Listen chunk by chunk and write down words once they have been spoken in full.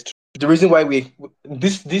the reason why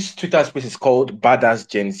this Twitter space is called Badass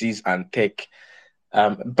Gen Zs and Tech.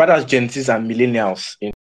 Badass Gen Zs and millennials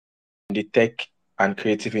in the tech and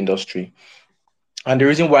creative industry. And the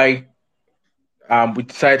reason why we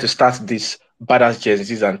decided to start this Badass Gen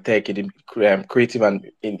Zs and Tech in the creative and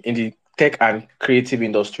in the tech and creative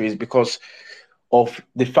industries because of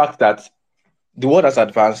the fact that the world has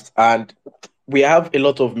advanced and we have a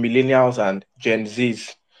lot of millennials and Gen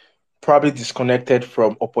Zs probably disconnected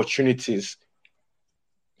from opportunities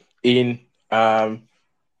in um,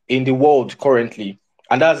 in the world currently,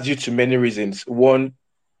 and that's due to many reasons. One,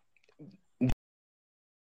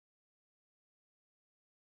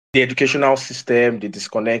 the educational system, the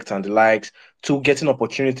disconnect and the likes. Two, getting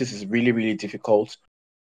opportunities is really, really difficult.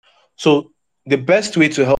 So the best way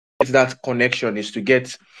to help that connection is to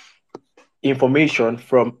get information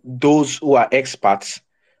from those who are experts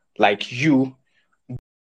like you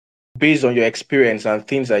based on your experience and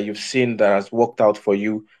things that you've seen that has worked out for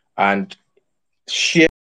you and share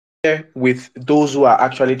with those who are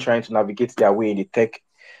actually trying to navigate their way in the tech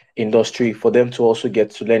industry for them to also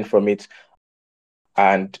get to learn from it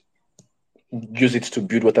and use it to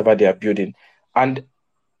build whatever they are building. And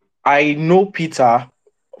I know Peter,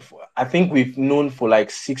 I think we've known for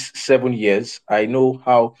like 6, 7 years. I know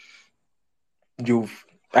how you've,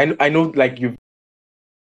 I know like you've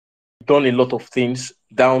done a lot of things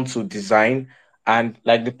down to design. And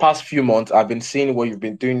like the past few months, I've been seeing what you've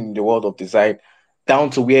been doing in the world of design down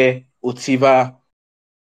to where Otiva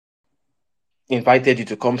invited you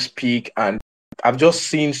to come speak. And I've just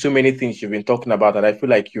seen so many things you've been talking about that I feel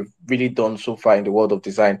like you've really done so far in the world of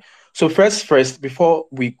design. So first, before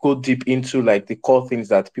we go deep into like the core things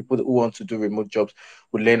that people who want to do remote jobs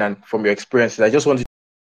would learn and from your experiences, I just wanted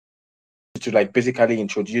to like basically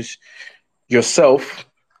yourself,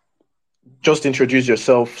 introduce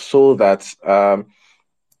yourself so that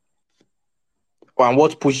and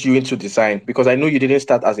what pushed you into design? Because I know you didn't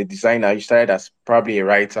start as a designer, you started as probably a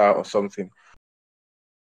writer or something.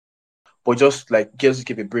 But just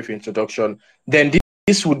give a brief introduction. Then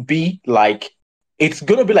this would be like it's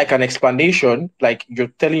gonna be like an explanation, like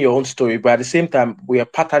you're telling your own story, but at the same time, we are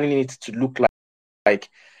patterning it to look like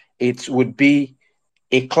it would be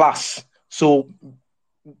a class. So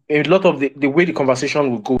a lot of the way the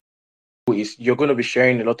conversation will go is you're going to be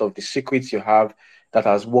sharing a lot of the secrets you have that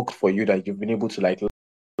has worked for you that you've been able to like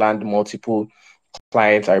land multiple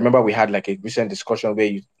clients. I remember we had like a recent discussion where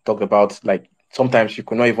you talked about like sometimes you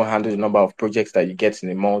could not even handle the number of projects that you get in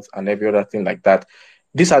a month and every other thing like that.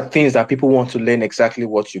 These are things that people want to learn exactly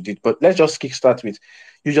what you did. But let's just kickstart with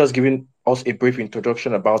you just giving us a brief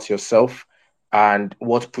introduction about yourself and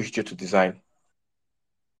what pushed you to design.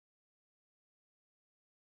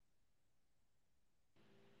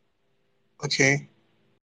 Okay.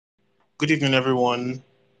 Good evening, everyone.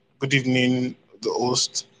 Good evening, the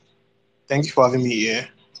host. Thank you for having me here.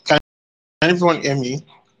 Can everyone hear me?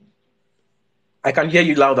 I can hear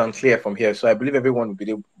you loud and clear from here, so I believe everyone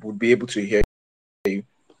would be able to hear you.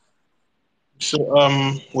 So,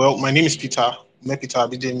 well, my name is Peter, Peter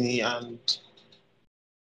Abidemi, and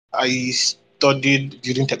I studied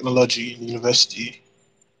building technology in university.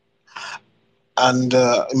 And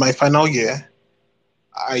in my final year,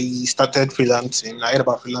 I started freelancing. I heard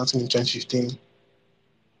about freelancing in 2015.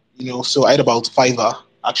 So I had about Fiverr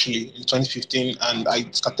actually in 2015, and I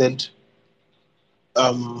started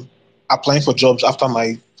um, applying for jobs after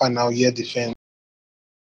my final year defense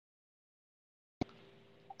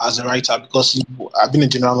as a writer because I've been a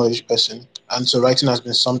general knowledge person, and so writing has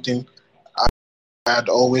been something I had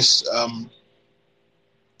always I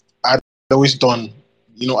had always done.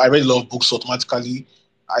 I read a lot of books, so automatically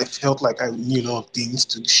I felt like I knew a lot of things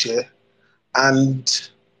to share, and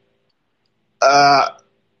uh,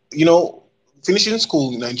 you know, finishing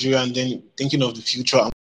school in Nigeria and then thinking of the future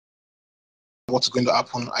and what's going to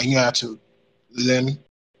happen, I knew I had to learn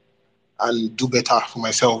and do better for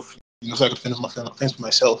myself. So I could fend for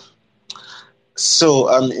myself.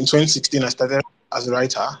 So in 2016, I started as a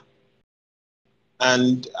writer,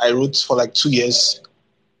 and I wrote for like 2 years.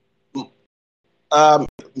 Um,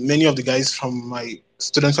 Many of the guys from my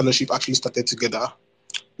student fellowship actually started together.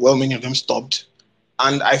 Well, many of them stopped,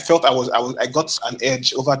 and I felt I got an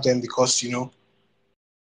edge over them because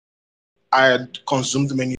I had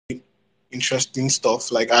consumed many interesting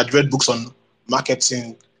stuff. Like I had read books on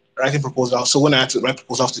marketing, writing proposals. So when I had to write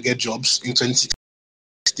proposals to get jobs in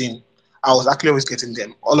 2016, I was actually always getting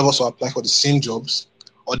them. All of us would apply for the same jobs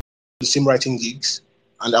or the same writing gigs,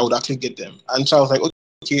 and I would actually get them. And so I was like,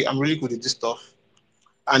 okay, I'm really good at this stuff.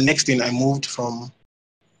 And next thing, I moved from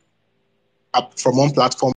up from one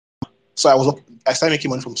platform. So I started making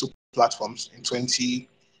money from two platforms in 2017.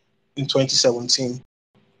 in 2017.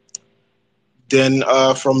 Then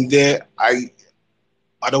from there,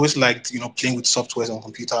 I'd always liked, playing with softwares on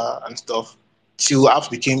computer and stuff. Till apps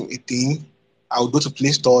became a thing. I would go to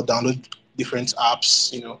Play Store, download different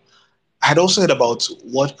apps. I had also heard about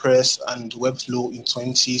WordPress and Webflow in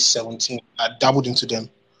 2017. I dabbled into them,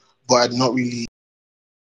 but I'd not really,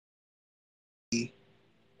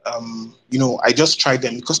 I just tried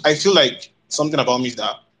them because I feel like something about me is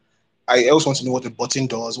that I always want to know what the button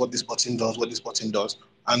does, what this button does, what this button does.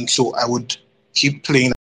 And so I would keep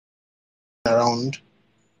playing around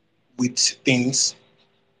with things.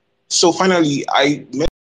 So finally, I met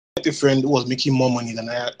a friend who was making more money than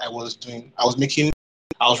I was doing. I was writing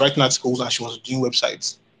articles and she was doing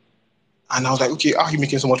websites. And I was like, okay, how are you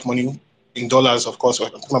making so much money in dollars? Of course,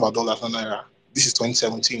 I'm talking about dollars, not naira. This is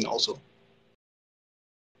 2017 also.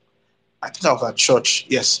 I think I was at church.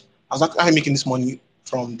 Yes. I was like, how are you making this money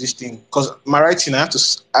from this thing? Because my writing, I had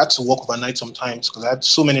to work overnight sometimes because I had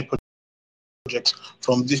so many projects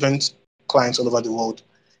from different clients all over the world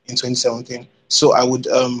in 2017. So I would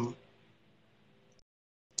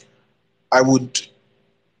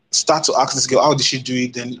start to ask this girl, how did she do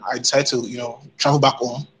it? Then I decided to, travel back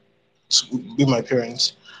home with my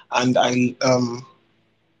parents. And I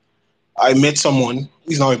met someone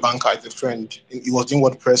who's now a banker, a friend. He was doing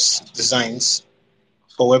WordPress designs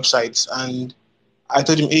for websites. And I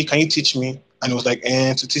told him, hey, can you teach me? And he was like,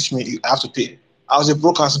 to teach me, I have to pay. I was a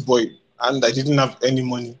broke ass boy and I didn't have any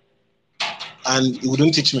money. And he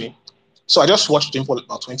wouldn't teach me. So I just watched him for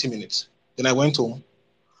about 20 minutes. Then I went home.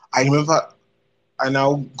 I remember I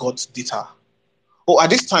now got data. Oh, at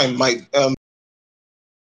this time, my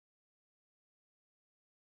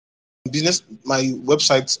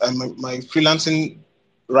website and my freelancing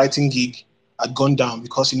writing gig had gone down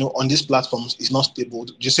because on these platforms it's not stable.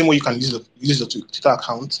 The same way you can use the Twitter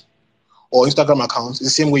account or Instagram account, it's the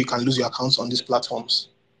same way you can lose your accounts on these platforms,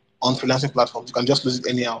 on freelancing platforms. You can just lose it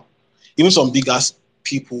anyhow. Even some big ass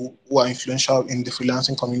people who are influential in the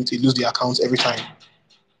freelancing community lose their accounts every time.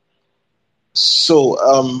 So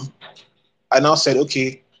I now said,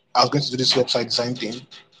 okay, I was going to do this website design thing.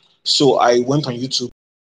 So I went on YouTube.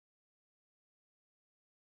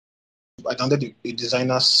 I downloaded a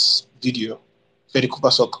designer's video. Ferry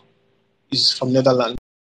Kupasok is from Netherlands.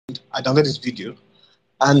 I downloaded his video,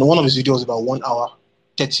 and one of his videos was about 1 hour,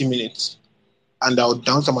 30 minutes. And I would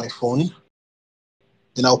download on my phone,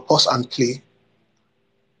 then I would pause and play.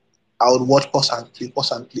 I would watch, pause and play,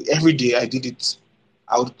 pause and play. Every day I did it.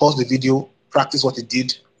 I would pause the video, practice what it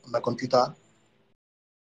did on my computer.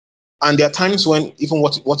 And there are times when even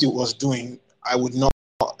what it was doing, I would not,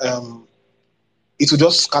 it would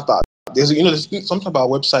just scatter. There's something about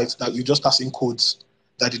websites that you just start seeing codes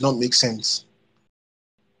that did not make sense.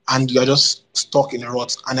 And you're just stuck in a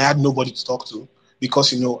rut. And I had nobody to talk to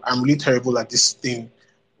because, I'm really terrible at this thing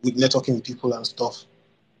with networking with people and stuff.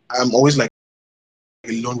 I'm always like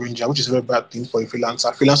a lone ranger, which is a very bad thing for a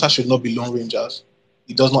freelancer. Freelancers should not be lone rangers.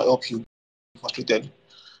 It does not help you be frustrated.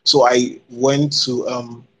 So I went to,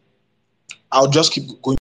 I'll just keep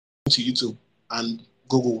going to YouTube and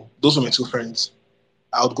Google. Those were my two friends.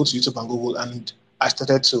 I would go to YouTube and Google, and I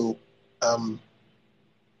started to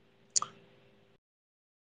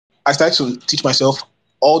teach myself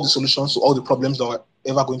all the solutions to all the problems that were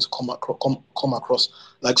ever going to come across.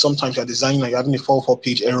 Like sometimes you're designing and you're having a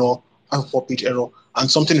 4-page error,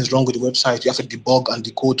 and something is wrong with the website. You have to debug and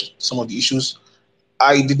decode some of the issues.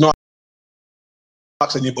 I did not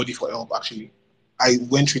ask anybody for help, actually. I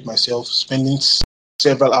went through it myself, spending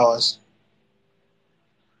several hours.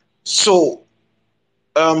 So,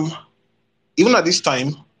 even at this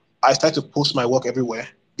time, I started to post my work everywhere.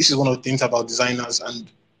 This is one of the things about designers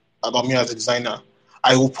and about me as a designer.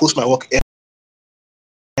 I will post my work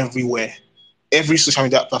everywhere. Every social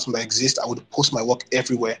media platform that exists, I would post my work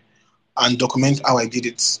everywhere and document how I did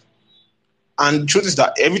it. And the truth is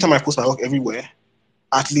that every time I post my work everywhere,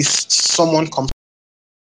 at least someone comes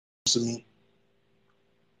to me.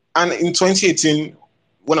 And in 2018,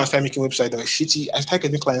 when I started making websites that were shitty, I started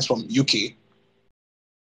getting clients from UK,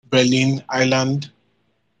 Berlin, Ireland,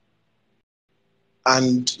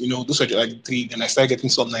 and those were like three. Then I started getting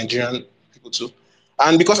some Nigerian people too.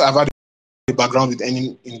 And because I've had a background with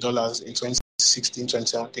earning in dollars in 2016,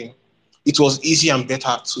 2017, it was easy and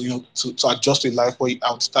better to to adjust to life where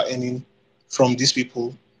I would start earning from these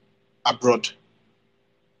people abroad,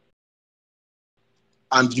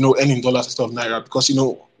 and earning dollars instead of naira, because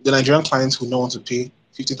the Nigerian clients would not want to pay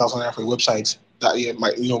 50,000 naira for a website that year.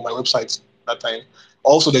 My website that time.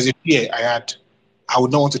 Also, there's a fear I had. I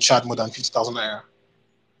would not want to charge more than 50,000 naira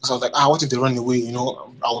because I was like, what if they run away? I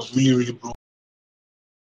was really really broke.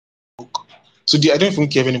 So I don't even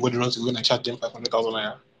care if anybody runs away when I charge them 500,000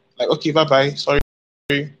 naira. Like, okay, bye bye. Sorry.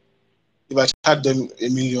 If I charge them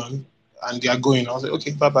 1 million and they are going, I was like,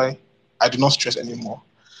 okay, bye bye. I do not stress anymore.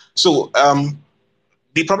 So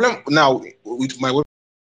the problem now with my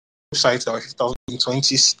website that was in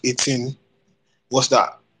 2018 was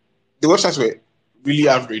that the websites were really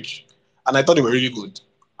average, and I thought they were really good.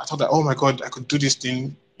 I thought that, oh my god, I could do this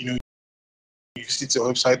thing. You visit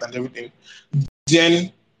your website and everything.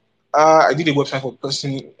 Then I did a website for a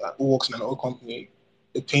person who works in an oil company,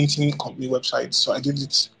 a painting company website. So I did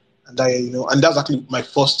it, and and that was actually my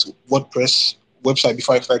first WordPress website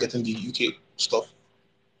before I started getting the UK stuff.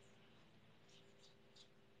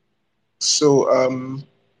 So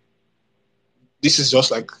this is just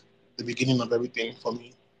like the beginning of everything for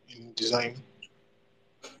me in design.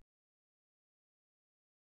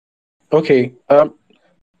 Okay.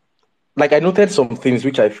 Like I noted some things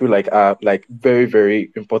which I feel like are like very,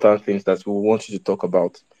 very important things that we want you to talk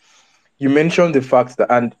about. You mentioned the fact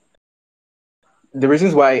that, and the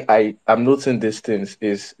reasons why I am noting these things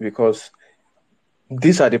is because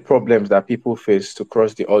these are the problems that people face to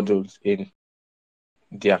cross the hurdles in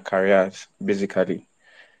their careers, basically.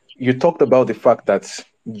 You talked about the fact that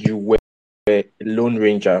you were a lone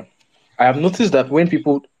ranger. I have noticed that when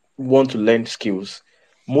people want to learn skills,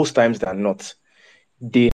 most times than not,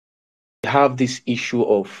 they have this issue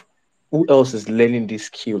of who else is learning this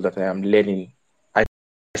skill that I am learning. I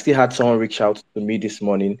still had someone reach out to me this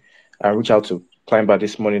morning and reach out to Climber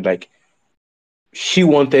this morning, like she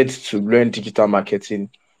wanted to learn digital marketing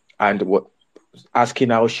and what asking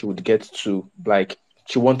how she would get to like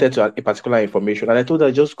she wanted to have a particular information and I told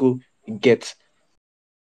her just go get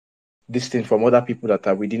this thing from other people that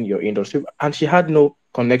are within your industry and she had no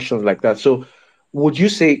connections like that. So would you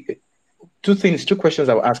say two questions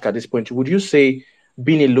I will ask at this point? Would you say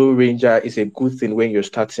being a low ranger is a good thing when you're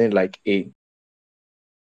starting like a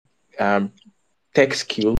um, tech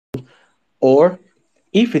skill, or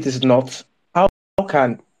if it is not, how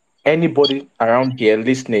can anybody around here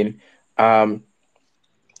listening um,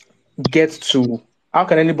 get to how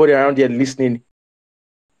can anybody around here listening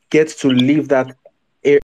get to leave that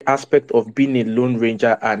aspect of being a lone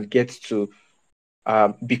ranger and get to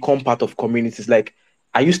become part of communities? Like,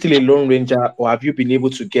 are you still a lone ranger, or have you been able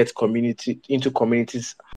to get community into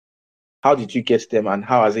communities? How did you get them, and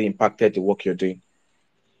how has it impacted the work you're doing?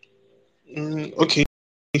 Okay,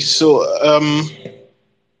 so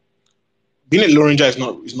being a lone ranger is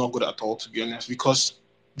not good at all, to be honest, because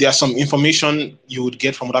there's some information you would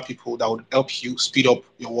get from other people that would help you speed up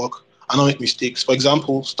your work and not make mistakes. For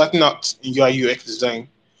example, starting out in UI UX design,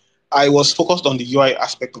 I was focused on the UI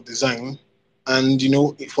aspect of design, and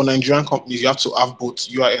for Nigerian companies, you have to have both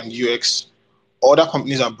UI and UX. Other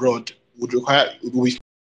companies abroad would be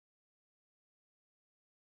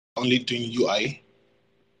only doing UI,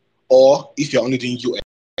 or if you're only doing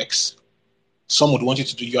UX, some would want you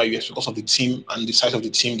to do UI UX because of the team and the size of the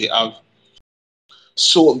team they have.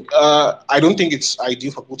 So I don't think it's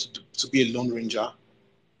ideal for people to be a lone ranger.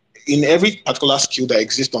 In every particular skill that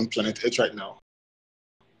exists on planet Earth right now,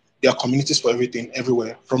 there are communities for everything,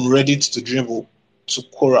 everywhere, from Reddit to Dribble to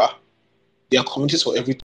Quora. There are communities for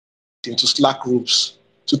everything, to Slack groups,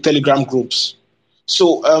 to Telegram groups.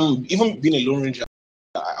 So even being a lone ranger,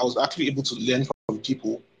 I was actually able to learn from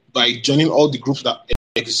people by joining all the groups that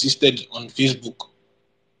existed on Facebook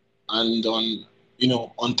and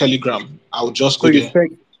on Telegram. I would just So go you there.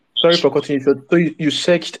 searched, sorry for cutting you short. So you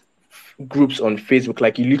searched groups on Facebook,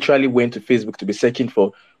 like you literally went to Facebook to be searching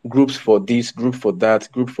for groups for this, group for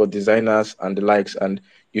that, group for designers and the likes, and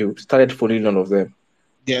you started following none of them.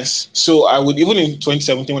 Yes. So I would, even in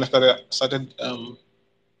 2017 when I started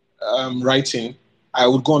writing, I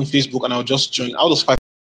would go on Facebook and I would just join. Out of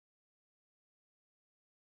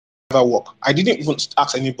Fiverr work, I didn't even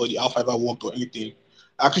ask anybody how Fiverr worked or anything.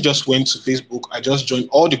 I actually just went to Facebook. I just joined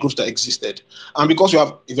all the groups that existed, and because we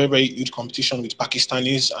have a very very huge competition with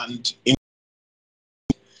Pakistanis, and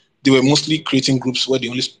they were mostly creating groups where they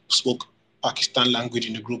only spoke Pakistan language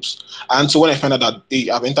in the groups. And so when I found out that they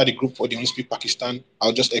have entered the group where they only speak Pakistan,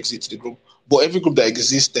 I'll just exit the group. But every group that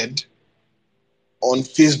existed on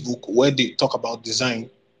Facebook where they talk about design,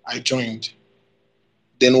 I joined.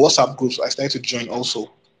 Then WhatsApp groups, I started to join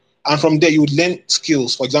also. And from there, you would learn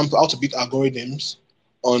skills. For example, how to build algorithms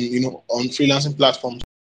on freelancing platforms.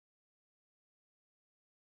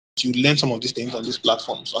 You learn some of these things on these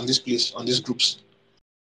platforms, on this place, on these groups.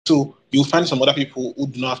 So you'll find some other people who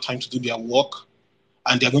do not have time to do their work,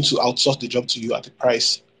 and they're going to outsource the job to you at a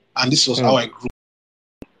price. And this was how Hmm. I grew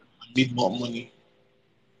and made more money.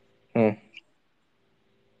 Hmm.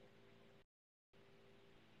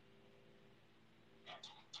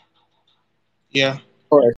 Yeah.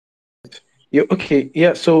 All right. Yeah, okay.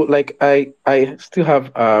 Yeah, so like I still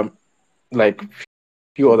have like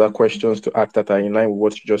few other questions to ask that are in line with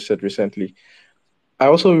what you just said recently. I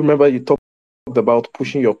also remember you talked about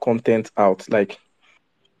pushing your content out. Like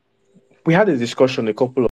we had a discussion a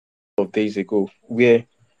couple of days ago where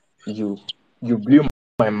you you blew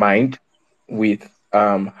my mind with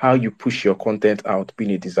how you push your content out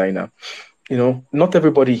being a designer. Not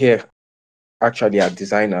everybody here actually are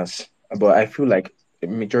designers, but I feel like the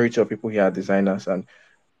majority of people here are designers, and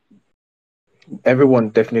everyone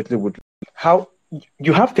definitely would. How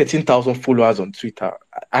you have 13,000 followers on Twitter?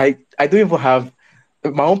 I don't even have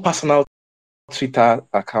my own personal Twitter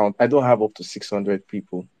account. I don't have up to 600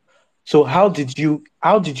 people. So how did you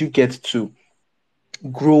get to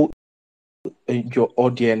grow your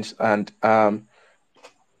audience and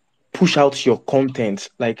push out your content?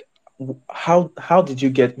 Like how did you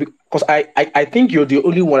get, because I think you're the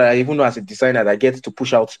only one I even know as a designer that gets to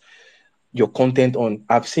push out your content on.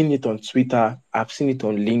 I've seen it on Twitter, I've seen it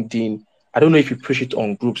on LinkedIn. I don't know if you push it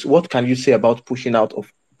on groups. What can you say about pushing out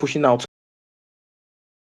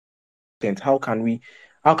content? How can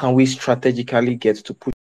we strategically get to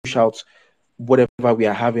push out whatever we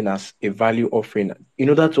are having as a value offering in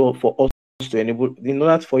order for us to enable in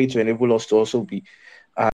order for it to enable us to also be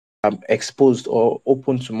exposed or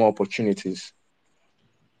open to more opportunities?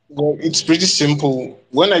 Well, it's pretty simple.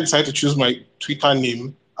 When I decided to choose my Twitter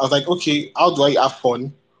name, I was like, okay, how do I have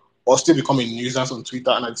fun or still become a nuisance on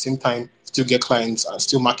Twitter and at the same time still get clients and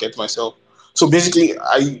still market myself? So basically,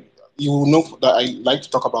 you know that I like to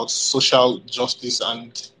talk about social justice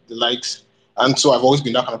and the likes, and so I've always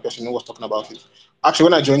been that kind of person who was talking about it. Actually,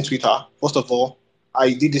 when I joined Twitter, first of all,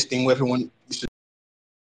 I did this thing where everyone used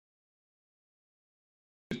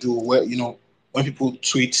to do, where when people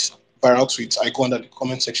tweet viral tweets, I go under the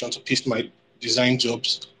comment section to paste my design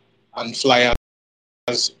jobs and flyers.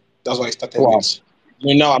 That's what I started Wow. with.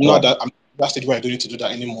 Now I'm not Wow. that I'm at that stage where I don't need to do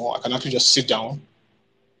that anymore. I can actually just sit down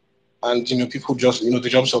and people just the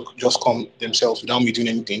jobs will just come themselves without me doing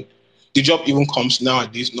anything. The job even comes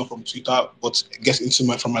nowadays not from Twitter but gets into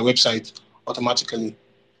my from my website automatically.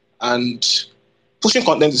 And pushing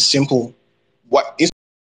content is simple. What instead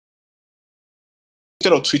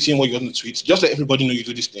of tweeting what you want to tweet, just let everybody know you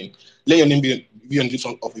do this thing. Let your name be on the list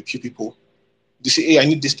of a few people. They say, "Hey, I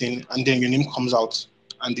need this thing," and then your name comes out,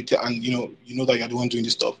 and you know that you're the one doing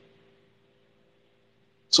this stuff.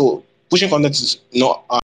 So pushing content is not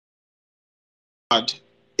hard.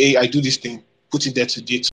 Hey, I do this thing, put it there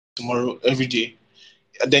today, tomorrow, every day.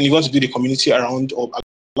 And then you want to build a community around or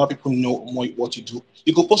allow people know more what you do.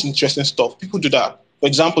 You could post interesting stuff. People do that. For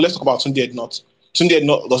example, let's talk about Tunde Ednot. Tunde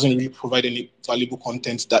Ednot doesn't really provide any valuable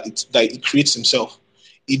content that he creates himself.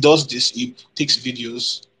 He does this. He takes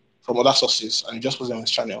videos from other sources and he just puts them on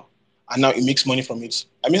his channel. And now he makes money from it.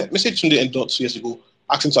 I mean, I messaged Tunde Ednot 2 years ago,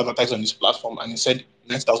 asking to advertise on his platform, and he said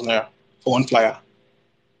 9,000 naira for one flyer.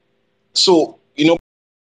 So,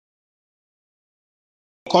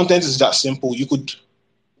 content is that simple. You could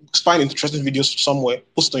find interesting videos somewhere,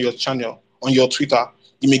 post on your channel, on your Twitter.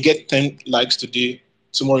 You may get 10 likes today.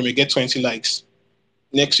 Tomorrow you may get 20 likes.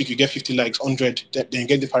 Next week you get 50 likes, 100. Then you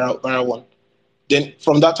get the viral one. Then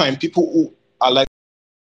from that time, people who are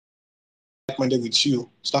like-minded with you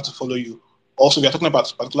start to follow you. Also, we are talking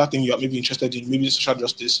about a particular thing you are maybe interested in, maybe social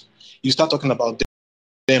justice. You start talking about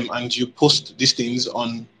them and you post these things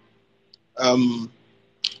on,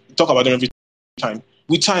 talk about them every time.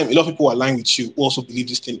 With time, a lot of people align with you who also believe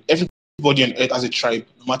this thing. Everybody on earth has a tribe,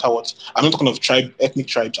 no matter what. I'm not talking of ethnic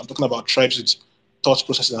tribes. I'm talking about tribes with thought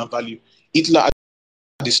processes and value. Hitler had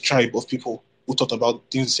this tribe of people who thought about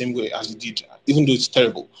things the same way as he did, even though it's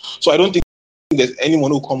terrible. So I don't think there's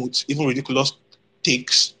anyone who will come with even ridiculous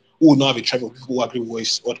takes who will not have a tribe of people who agree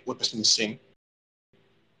with what person is saying.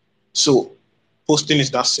 So posting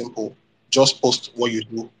is that simple. Just post what you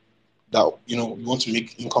do that you want to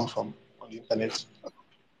make income from on the internet.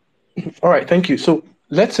 All right, thank you. So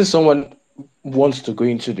let's say someone wants to go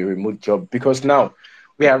into the remote job, because now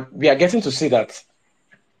we are getting to see that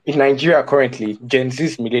in Nigeria currently, Gen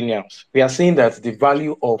Z's millennials, we are seeing that the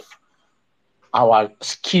value of our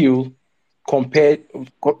skill compared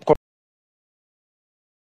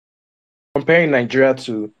comparing Nigeria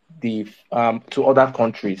to the to other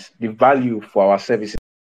countries, the value for our services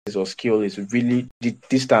or skill is really, the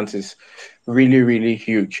distance is really, really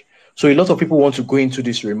huge. So a lot of people want to go into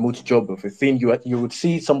this remote job of a thing. You would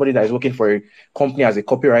see somebody that is working for a company as a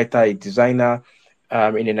copywriter, a designer,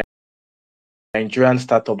 in a Nigerian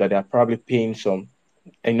startup that they are probably paying some.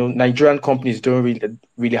 I know Nigerian companies don't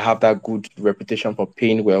really have that good reputation for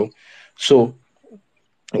paying well. So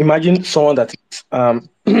imagine someone that is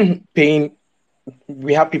paying.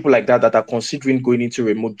 we have people like that are considering going into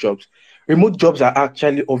remote jobs. Remote jobs are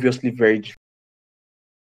actually obviously very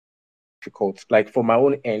difficult. Like for my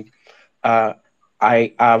own end, uh,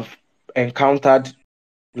 I have encountered,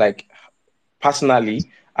 like personally,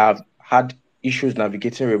 I've had issues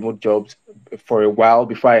navigating remote jobs for a while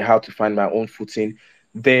before I had to find my own footing.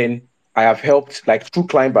 Then I have helped, like through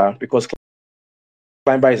Climber, because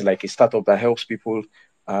Climber is like a startup that helps people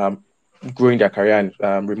um, growing their career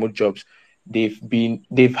in remote jobs.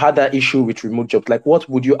 They've had that issue with remote jobs. Like, what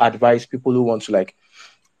would you advise people who want to like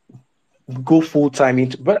go full time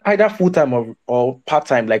into, but either full time or part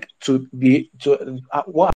time, like to be to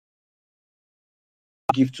what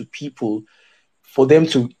give to people for them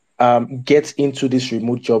to get into these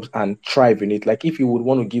remote jobs and thrive in it? Like, if you would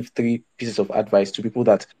want to give three pieces of advice to people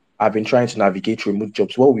that have been trying to navigate remote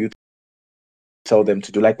jobs, what would you tell them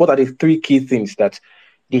to do? Like, what are the three key things that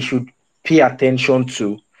they should pay attention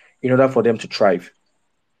to in order for them to thrive?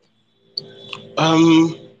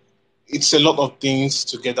 Um, it's a lot of things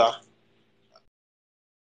together.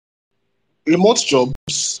 Remote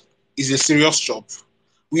jobs is a serious job.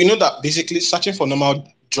 We know that basically searching for normal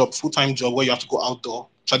job, full-time job where you have to go outdoor,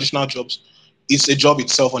 traditional jobs, is a job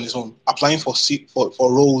itself on its own. Applying for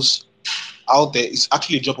roles out there is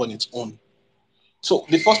actually a job on its own. So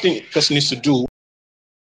the first thing a person needs to do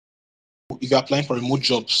if you're applying for remote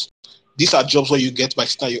jobs, these are jobs where you get by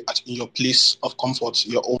sitting in your place of comfort,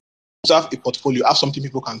 your own. You have a portfolio, have something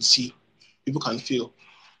people can see, people can feel.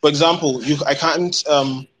 For example,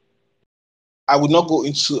 I would not go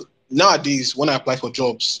into nowadays when I apply for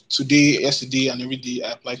jobs today, yesterday, and every day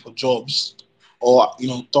I apply for jobs or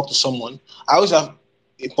talk to someone. I always have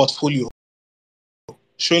a portfolio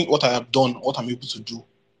showing what I have done, what I'm able to do.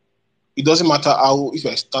 It doesn't matter how if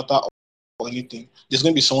you're a starter or anything. There's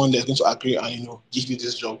going to be someone that's going to agree and give you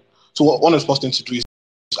this job. So one of the first things to do is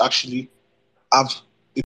actually have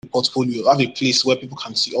a portfolio, have a place where people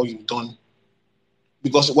can see all you've done.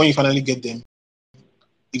 Because when you finally get them,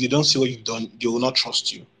 if they don't see what you've done, they will not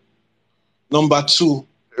trust you. Number two,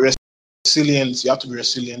 resilience. You have to be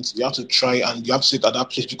resilient. You have to try and you have to sit at that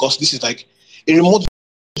place because this is like a remote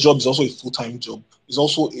job is also a full-time job. It's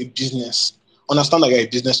also a business. Understand that you're a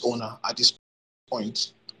business owner at this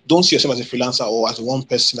point. Don't see yourself as a freelancer or as one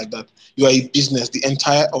person like that. You are a business. The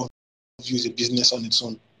entire of you is a business on its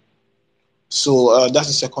own. So that's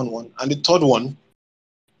the second one. And the third one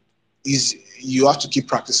is you have to keep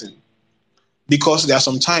practicing because there are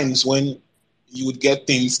some times when you would get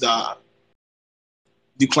things that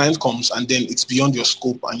the client comes and then it's beyond your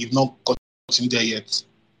scope and you've not gotten there yet.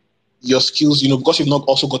 Your skills, because you've not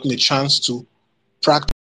also gotten a chance to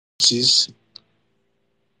practice,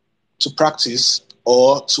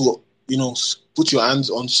 or to, put your hands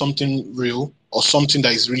on something real or something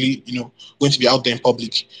that is really, going to be out there in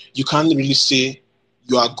public. You can't really say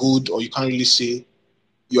you are good or you can't really say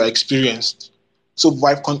you are experienced. So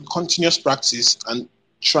by continuous practice and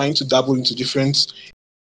trying to dabble into different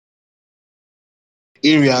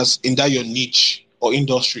areas in that your niche or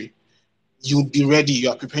industry, you'll be ready. You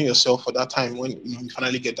are preparing yourself for that time when you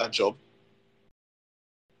finally get that job.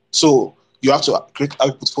 So you have to create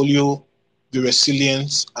a portfolio, be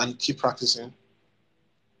resilient, and keep practicing.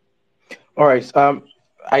 All right.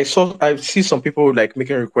 I see some people like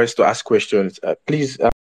making requests to ask questions. Please,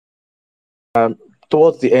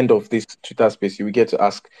 towards the end of this Twitter space, you will get to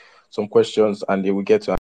ask some questions and they will get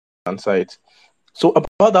to answer it. So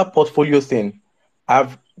about that portfolio thing,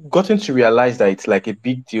 I've gotten to realize that it's like a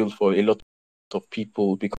big deal for a lot of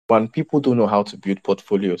people because when people don't know how to build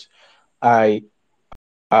portfolios, I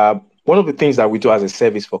one of the things that we do as a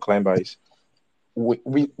service for Climber is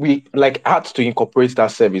we like had to incorporate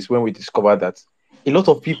that service when we discovered that a lot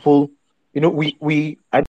of people, we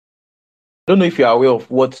I don't know if you're aware of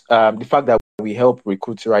what the fact that we help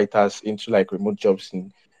recruit writers into like remote jobs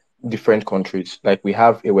in different countries. Like we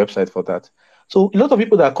have a website for that. So a lot of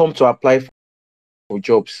people that come to apply for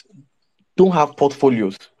jobs don't have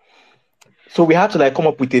portfolios. So we had to like come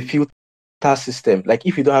up with a filter system. Like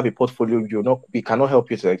if you don't have a portfolio, we cannot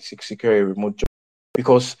help you to like secure a remote job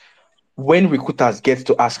because when recruiters get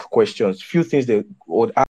to ask questions, few things they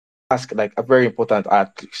would ask like are very important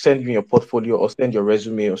are send me your portfolio or send your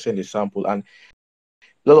resume or send a sample. And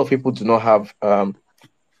a lot of people do not have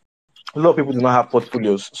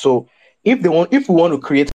portfolios. So if we want to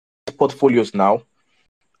create portfolios now,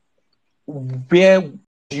 where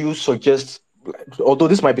do you suggest, although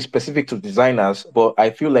this might be specific to designers, but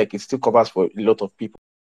I feel like it still covers for a lot of people.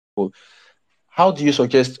 How do you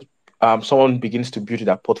suggest someone begins to build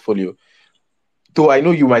that portfolio? Though I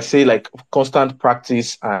know you might say like constant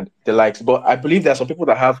practice and the likes, but I believe there are some people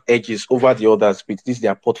that have edges over the others with this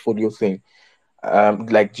their portfolio thing.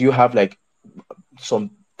 Like, do you have like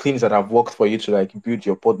some things that have worked for you to like build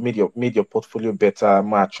your made your portfolio better,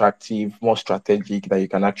 more attractive, more strategic that you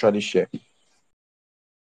can actually share?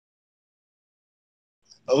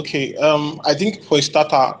 Okay. I think for a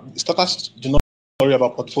starter, starters do not worry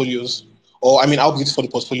about portfolios, or I mean, how beautiful the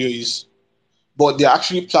portfolio is. But there are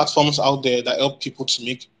actually platforms out there that help people to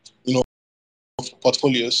make, you know,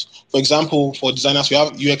 portfolios. For example, for designers, we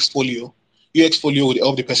have UX Folio. UX Folio would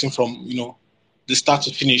help the person from, the start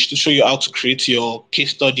to finish to show you how to create your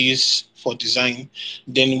case studies for design.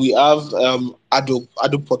 Then we have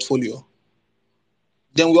Adobe Portfolio.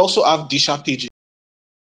 Then we also have Disha Pages.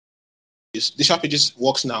 Disha Pages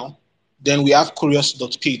works now. Then we have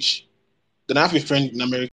Curious.page. Then I have a friend in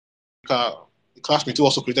America, a classmate who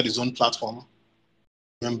also created his own platform.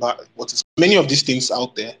 Remember what is many of these things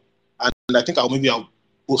out there, and I think I'll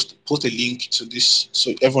post a link to this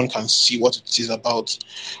so everyone can see what it is about.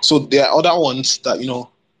 So there are other ones that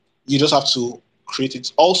you just have to create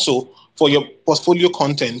it. Also, for your portfolio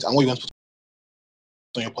content and what you want to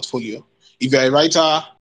put on your portfolio, if you're a writer,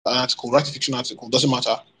 an article, write a fiction article, doesn't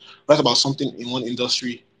matter. Write about something in one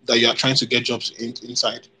industry that you are trying to get jobs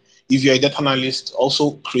inside. If you're a data analyst,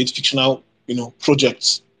 also create fictional,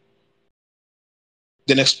 projects.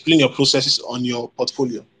 Then explain your processes on your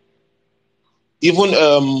portfolio.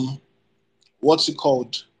 Even what's it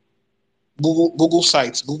called? Google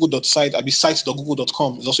sites, Google.site, I mean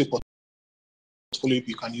sites.google.com is also a portfolio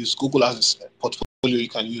you can use. Google has a portfolio you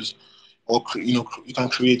can use, or you can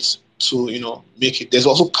create to make it. There's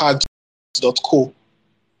also cards.co.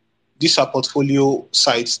 These are portfolio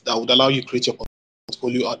sites that would allow you to create your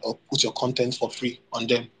portfolio or put your content for free on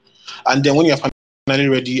them. And then when you're finally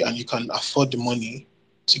ready and you can afford the money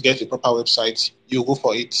to get a proper website, you go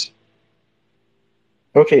for it.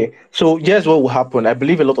 Okay, so here's what will happen. I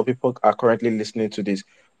believe a lot of people are currently listening to this.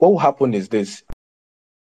 What will happen is this.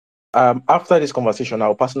 After this conversation,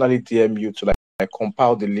 I'll personally DM you to like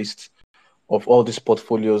compile the list of all these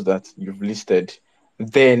portfolios that you've listed.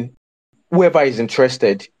 Then whoever is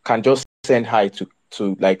interested can just send hi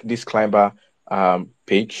to like this Climber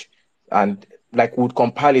page, and like would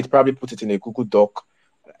compile it, probably put it in a Google Doc.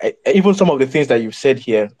 Even some of the things that you've said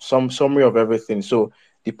here, some summary of everything. So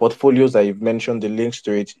the portfolios that you've mentioned, the links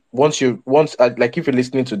to it. Once like if you're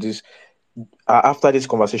listening to this after this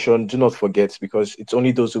conversation, do not forget, because it's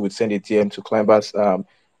only those who would send a DM to Climber's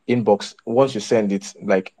inbox. Once you send it,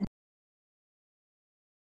 like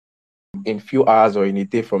in few hours or in a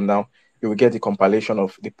day from now, you will get the compilation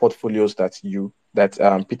of the portfolios that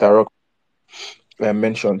Peter Rock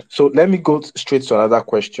mentioned. So let me go straight to another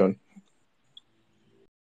question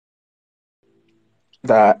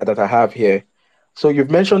that I have here. So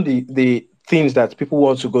you've mentioned the things that people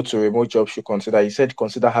want to go to remote jobs should consider. You said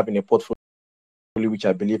consider having a portfolio, which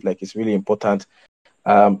I believe like is really important.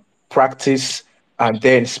 Practice, and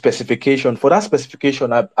then specification. For that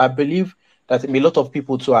specification, I believe that a lot of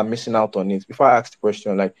people too are missing out on it. Before I ask the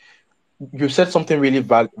question, like you said something really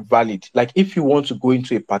valid. Like if you want to go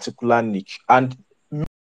into a particular niche, and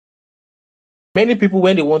many people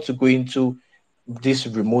when they want to go into these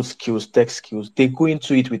remote skills, tech skills, they go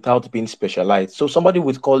into it without being specialized. So somebody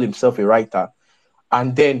would call himself a writer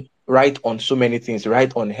and then write on so many things,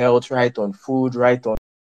 write on health, write on food, write on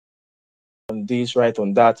this, write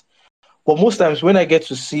on that. But most times when I get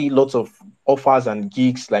to see lots of offers and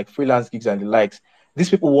gigs, like freelance gigs and the likes, these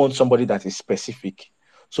people want somebody that is specific.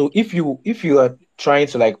 So if you are trying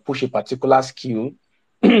to like push a particular skill,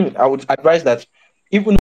 I would advise that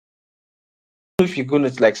even if you're going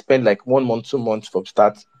to like spend like 1 month, 2 months from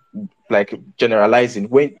start, like generalizing,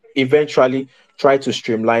 when eventually try to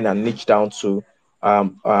streamline and niche down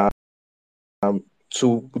um, uh,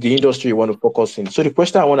 to the industry you want to focus in. So the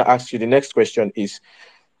question I want to ask you, the next question is,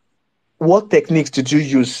 what techniques did you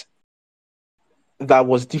use that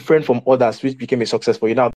was different from others, which became a success for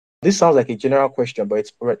you? Now, this sounds like a general question, but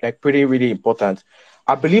it's like pretty, really important.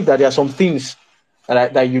 I believe that there are some things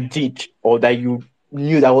that you did or that you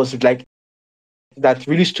knew that was like that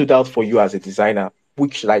really stood out for you as a designer,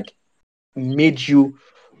 which like made you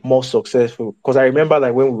more successful. Because I remember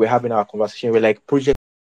like when we were having our conversation, we're like projects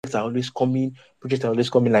are always coming.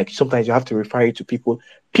 Like sometimes you have to refer it to people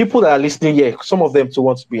that are listening. Yeah, some of them too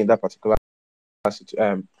want to be in that particular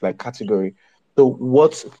like category. So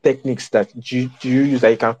what techniques that do you use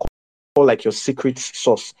that you can call like your secret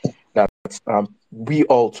sauce that we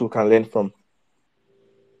all too can learn from?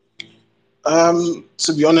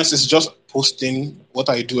 To be honest, it's just posting what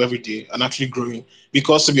I do every day and actually growing.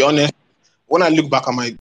 Because to be honest, when I look back at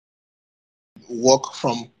my work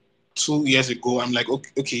from 2 years ago, I'm like,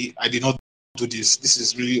 okay, I did not do this. This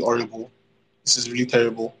is really horrible. This is really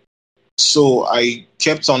terrible. So I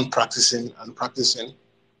kept on practicing and practicing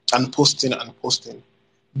and posting and posting.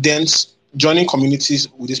 Then joining communities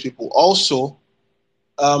with these people. Also,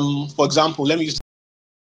 for example, let me use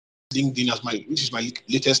LinkedIn as which is my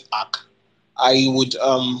latest hack. I would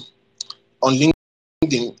on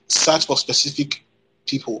LinkedIn search for specific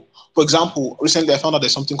people. For example, recently I found out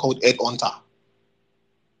there's something called Ed Hunter.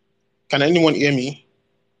 Can anyone hear me?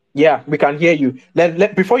 Yeah, we can hear you.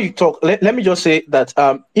 Before you talk, let me just say that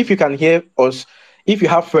if you can hear us, if you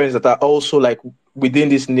have friends that are also like within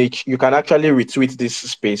this niche, you can actually retweet this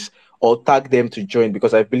space or tag them to join,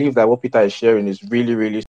 because I believe that what Peter is sharing is really,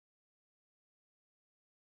 really.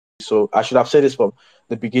 So I should have said this from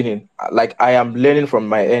the beginning. Like, I am learning from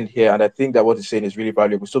my end here, and I think that what he's saying is really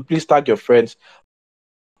valuable. So please tag your friends,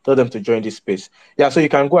 tell them to join this space. Yeah, so you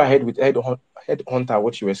can go ahead with Head Hunter,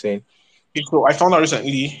 what you were saying. So I found out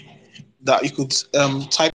recently that you could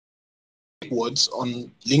type words on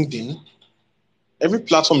LinkedIn. Every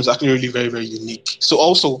platform is actually really very, very unique. So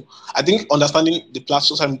also, I think understanding the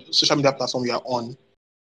social media platform you are on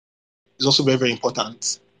is also very, very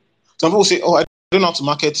important. Some people say, "Oh, I don't know how to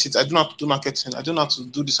market it. I don't know how to do marketing. I don't know how to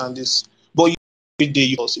do this and this." But every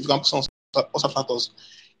day, if you can post on WhatsApp status,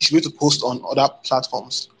 you should be able to post on other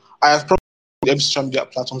platforms. I have probably every social media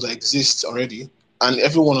platforms that exist already, and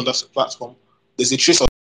every one on that platform, there's a trace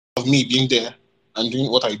of me being there and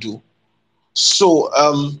doing what I do. So,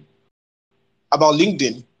 about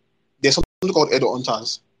LinkedIn, there's something called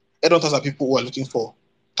Headhunters. Headhunters are people who are looking for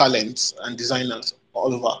talents and designers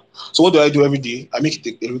all over. So what do I do every day? I make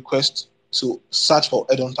a request to search for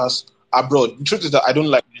headhunters abroad. The truth is that I don't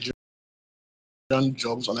like Nigerian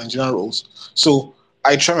jobs or Nigerian roles. So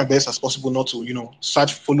I try my best as possible not to,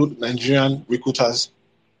 follow Nigerian recruiters.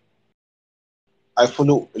 I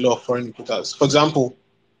follow a lot of foreign recruiters. For example,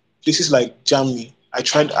 places like Germany,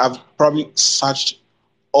 I've probably searched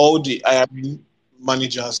all the hiring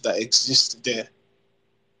managers that exist there.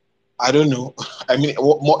 I don't know. I mean,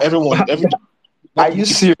 everyone, every Are you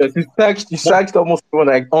serious? You searched almost everyone,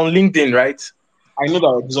 like on LinkedIn, right? I know that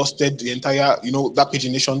I exhausted the entire, that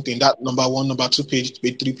pagination thing, that number one, number two page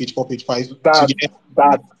 3, page 4, page 5. So That yeah,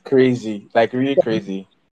 that's crazy. Like, really crazy.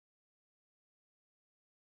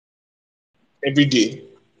 every day.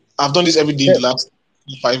 I've done this every day in Yeah. the last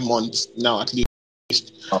 5 months now, at least.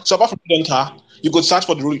 So apart from data, you could search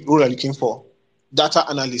for the role you're looking for. Data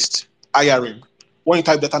analyst, hiring. When you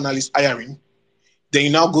type data analyst hiring, then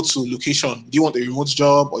you now go to location. Do you want a remote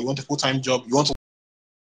job or you want a full-time job? You want to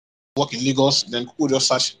work in Lagos? Then Google just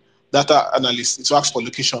search data analyst. It will ask for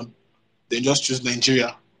location. Then just choose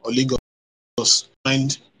Nigeria or Lagos.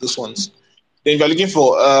 Find those ones. Then if you're looking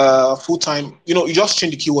for full time, you just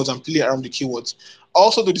change the keywords and play around the keywords.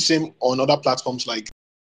 Also do the same on other platforms like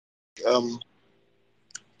um,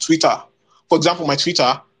 Twitter. For example, my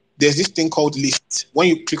Twitter, there's this thing called list. When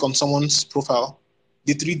you click on someone's profile,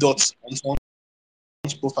 the 3 dots on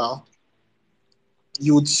someone's profile,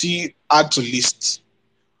 you would see add to list.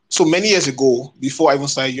 So many years ago, before I even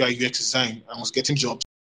started UI UX design, I was getting jobs.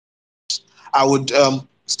 I would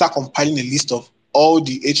start compiling a list of all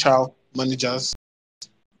the HR managers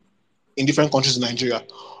in different countries in Nigeria.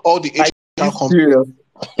 All the Are HR you companies. serious?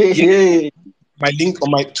 Yeah, Hey. my link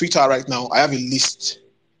on my Twitter right now, I have a list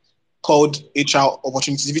called HR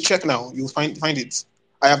opportunities. If you check now, you'll find it.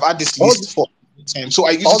 I have had this All, list for time. So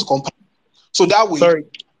I use it to all, compile. So that way, sorry.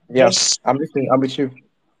 Yeah, just I'm listening. I'm with you.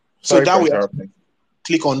 so Sorry that for way I interrupting.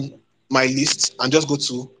 click on my list and just go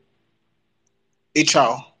to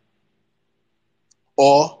HR.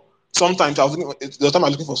 Or sometimes the time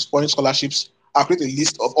I'm looking for foreign scholarships, I'll create a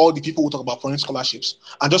list of all the people who talk about foreign scholarships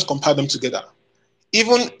and just compile them together.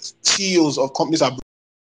 Even CEOs of companies abroad.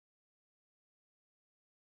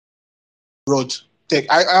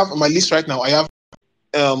 I have on my list right now. I have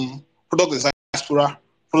product design diaspora,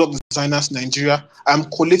 product designers Nigeria. I'm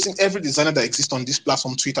collating every designer that exists on this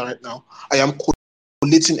platform Twitter right now. I am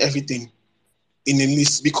collating everything in a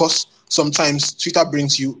list because sometimes Twitter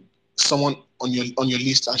brings you someone on your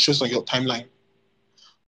list and shows on your timeline.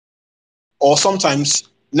 Or sometimes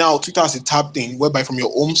now Twitter has a tab thing whereby from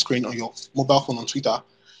your home screen on your mobile phone on Twitter,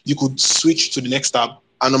 you could switch to the next tab.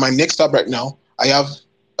 And on my next tab right now, I have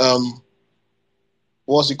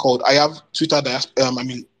what's it called? I have product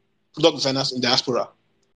designers in diaspora.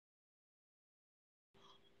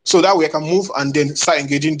 So that way I can move and then start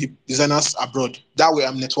engaging the designers abroad. That way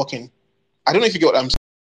I'm networking. I don't know if you get what I'm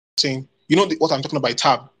saying. You know what I'm talking about,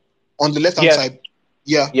 tab. On the left-hand Yes, side,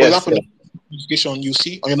 yeah, for yes, example, yes. notification, you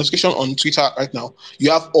see on your notification on Twitter right now, you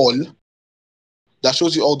have all that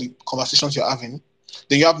shows you all the conversations you're having.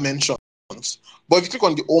 Then you have mentions. But if you click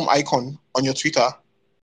on the home icon on your Twitter,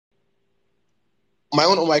 my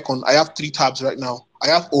own home icon, I have 3 tabs right now. I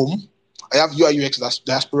have home, I have UI UX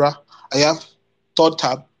diaspora, I have third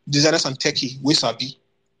tab, designers and techie, Wasabi.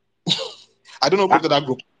 I don't know who created that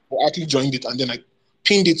group. I actually joined it and then I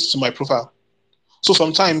pinned it to my profile. So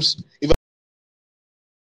sometimes if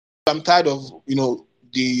I'm tired of,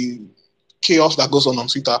 the chaos that goes on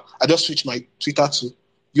Twitter, I just switch my Twitter to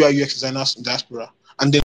UI UX designers in diaspora,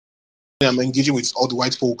 and then I'm engaging with all the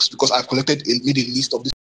white folks because I've made a list of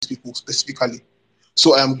these people specifically.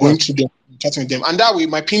 So I am going through them, chatting with them, and that way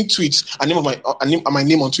my pinned tweets and my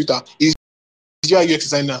name on Twitter is UI UX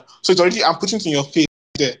designer. So it's already, I'm putting it in your face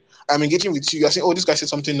there. I'm engaging with you. You're saying, oh, this guy said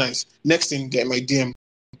something nice. Next thing, they're in my DM,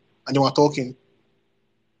 and then we're talking.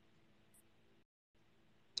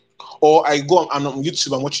 Or I go I'm on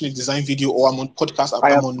YouTube, I'm watching a design video, or I'm on podcast.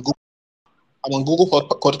 I'm on Google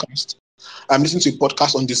Podcast. I'm listening to a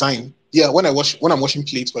podcast on design. Yeah, when I'm washing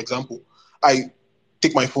plates, for example, I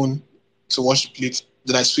take my phone to wash plates.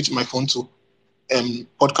 Then I switch my phone to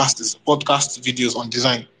podcast videos on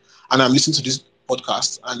design, and I'm listening to this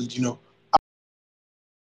podcast. And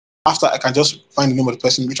after I can just find the name of the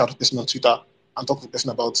person, reach out to the person on Twitter, and talk to the person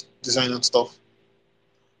about design and stuff.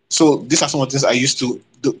 So these are some of the things I used to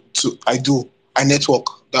do. I network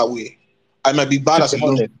that way. I might be bad as a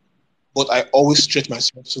loner, but I always stretch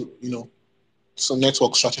myself to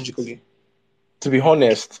network strategically. To be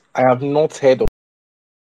honest, I have not heard of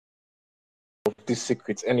these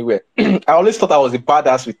secrets anywhere. I always thought I was a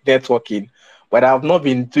badass with networking, but I have not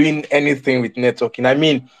been doing anything with networking. I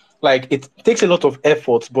mean, like, it takes a lot of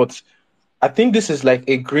effort, but I think this is like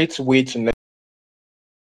a great way to network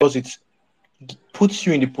because it puts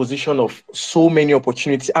you in the position of so many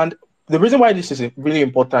opportunities. And the reason why this is really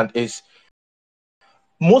important is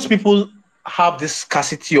most people have this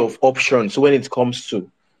scarcity of options when it comes to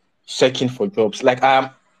searching for jobs. Like,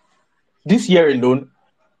 this year alone,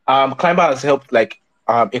 Climber has helped like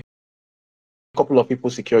a couple of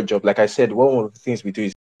people secure jobs. Like I said, one of the things we do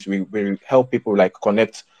is we help people like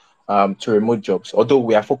connect to remote jobs. Although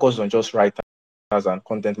we are focused on just writers and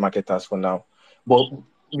content marketers for now, but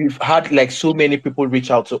we've had like so many people reach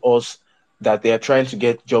out to us that they are trying to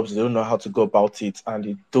get jobs. They don't know how to go about it, and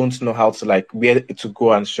they don't know how to like where to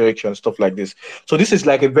go and search and stuff like this. So this is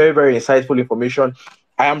like a very, very insightful information.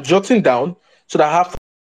 I am jotting down so that after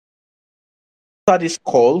this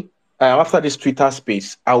call, after this Twitter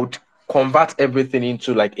space, I would convert everything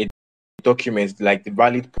into like a document, like the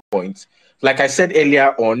valid points. Like I said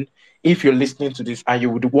earlier on, if you're listening to this and you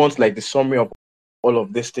would want like the summary of all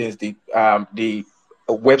of these things, the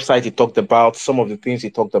website he talked about, some of the things he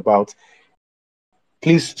talked about,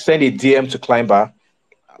 please send a DM to Climber.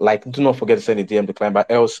 Like, do not forget to send a DM to Climber,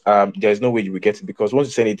 else there's no way you will get it, because once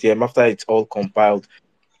you send a DM, after it's all compiled,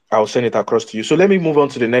 I'll send it across to you. So let me move on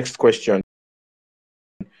to the next question.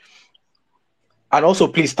 And also,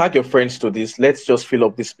 please tag your friends to this. Let's just fill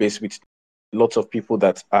up this space with lots of people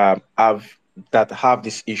that have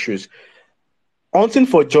these issues. Hunting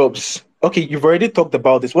for jobs. Okay, you've already talked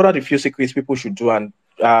about this. What are the few secrets people should do, and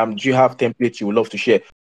do you have templates you would love to share?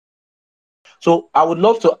 So I would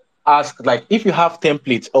love to ask, like, if you have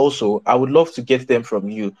templates also, I would love to get them from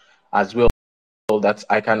you as well, so that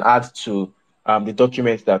I can add to the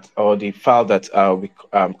document or the file that we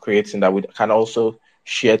creating, that we can also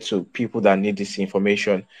share to people that need this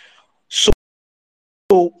information. So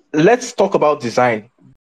let's talk about design.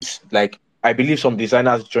 Like, I believe some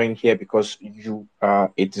designers join here because you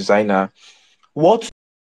are a designer. What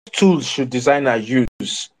tools should designers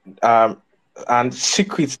use, and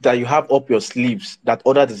secrets that you have up your sleeves that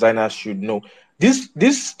other designers should know?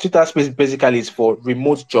 This Twitter space basically is for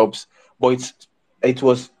remote jobs, but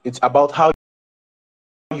it's about how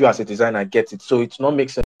you as a designer get it. So it's not make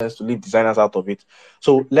sense to leave designers out of it.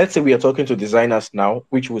 So let's say we are talking to designers now,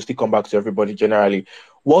 which will still come back to everybody generally.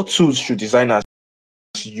 What tools should designers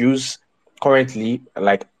use currently?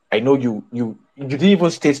 Like, I know you didn't even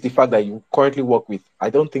state the fact that you currently work with, I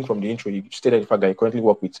don't think from the intro you stated the fact that you currently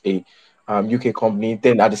work with a UK company.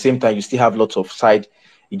 Then at the same time you still have lots of side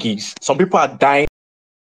gigs. Some people are dying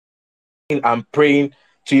and praying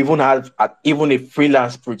to even have even a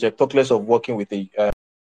freelance project, talk less of working with a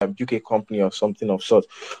UK company or something of sort.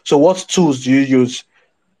 So what tools do you use?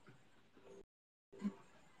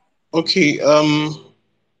 Okay,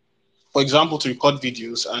 for example, to record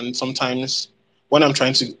videos, and sometimes when I'm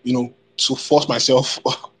trying to, to force myself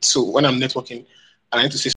to, when I'm networking and I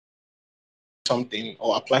need to say something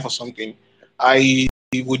or apply for something, I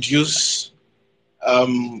would use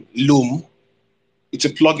Loom. It's a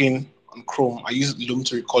plugin on Chrome. I use Loom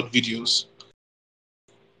to record videos,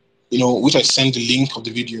 which I send the link of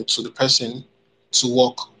the video to the person to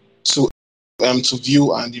work, to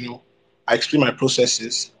view and, I explain my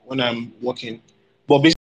processes when I'm working. But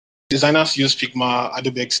basically, designers use Figma,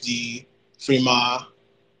 Adobe XD, Framer,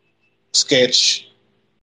 Sketch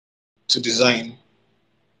to design.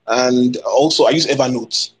 And also, I use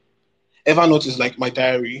Evernote. Evernote is like my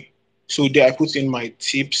diary. So there I put in my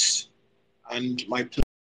tips and my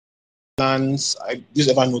plans. I use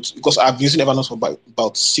Evernote because I've been using Evernote for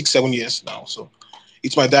about 6, 7 years now. So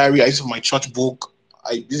it's my diary. I use it for my church book.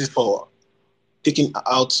 I use it for taking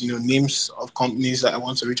out, names of companies that I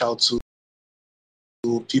want to reach out to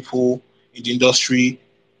people in the industry,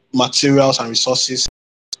 materials and resources.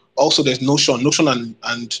 Also, there's Notion. Notion and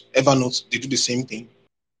Evernote, they do the same thing.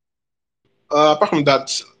 Apart from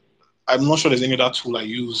that, I'm not sure there's any other tool I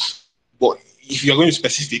use. But if you're going to be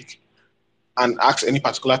specific and ask any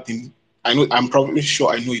particular thing, I'm probably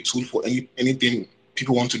sure I know a tool for anything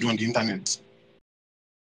people want to do on the internet.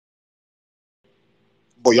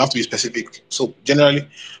 But you have to be specific. So generally,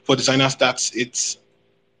 for designers, that's it.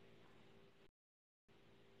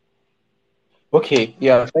 Okay,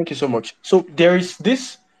 yeah, thank you so much. So there is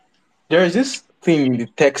this thing in the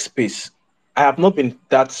tech space. I have not been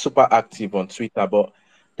that super active on Twitter, but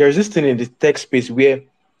there's this thing in the tech space where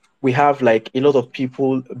we have like a lot of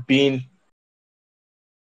people being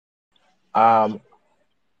um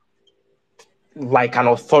like an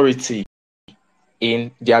authority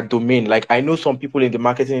in their domain. Like I know some people in the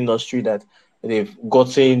marketing industry that they've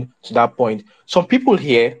gotten to that point. Some people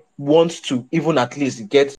here want to even at least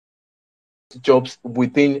get jobs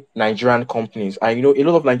within Nigerian companies. And a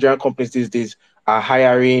lot of Nigerian companies these days are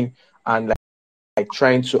hiring and like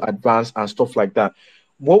trying to advance and stuff like that.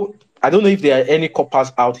 What I don't know if there are any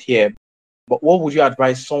coppers out here, but what would you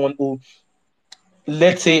advise someone who,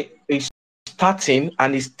 let's say, is starting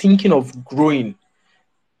and is thinking of growing,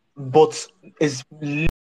 but is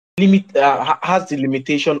has the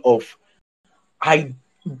limitation of I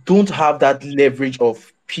don't have that leverage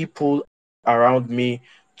of people around me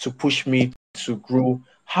to push me to grow.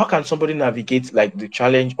 How can somebody navigate like the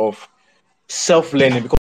challenge of self-learning?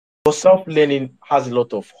 Because self-learning has a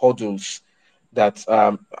lot of hurdles that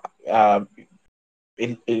um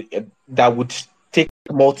that would take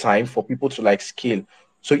more time for people to like scale.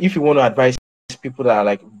 So if you want to advise people that are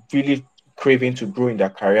like really craving to grow in their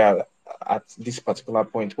career at this particular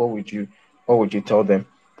point, what would you tell them?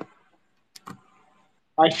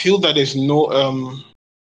 I feel that there's no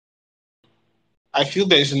I feel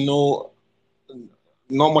there's not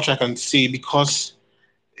much I can say because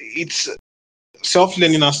it's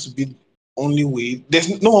self-learning has to be the only way. There's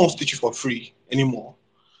no one wants to teach you for free anymore.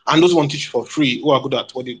 And those who want to teach you for free, who are good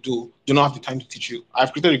at what they do not have the time to teach you.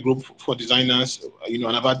 I've created a group for designers,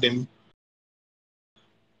 and I've had them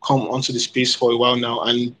come onto the space for a while now.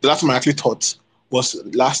 And the last time I actually taught was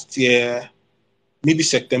last year, maybe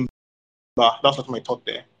September. That's what my thought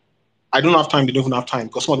there. I don't have time, they don't even have time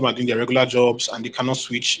because some of them are doing their regular jobs and they cannot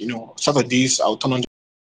switch. Saturdays, I'll turn on the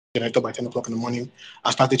generator by 10 o'clock in the morning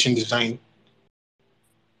and start teaching design.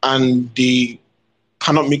 And they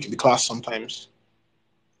cannot make the class sometimes.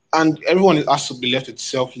 And everyone has to be left with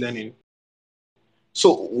self-learning.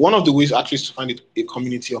 So one of the ways actually is to find a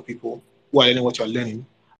community of people who are learning what you're learning.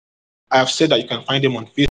 I have said that you can find them on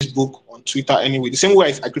Facebook, on Twitter, anyway. The same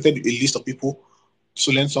way I created a list of people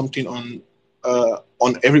to learn something on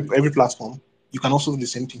every platform. You can also do the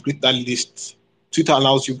same thing. Create that list. Twitter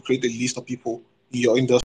allows you to create a list of people in your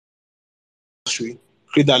industry.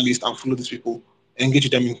 Create that list and follow these people. Engage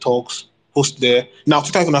with them in talks. Post there. Now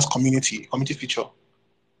Twitter even has community feature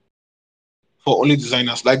for only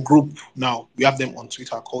designers. Like group now, we have them on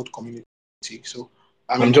Twitter called community. So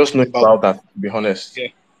I I'm mean just knowing about about that, to be honest. yeah,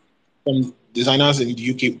 some designers in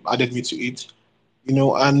the UK added me to it.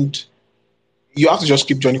 And you have to just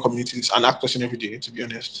keep joining communities and ask questions every day, to be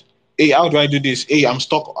honest. Hey, how do I do this? Hey, I'm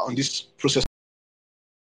stuck on this process.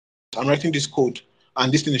 I'm writing this code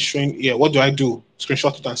and this thing is showing here. What do I do?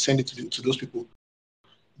 Screenshot it and send it to those people.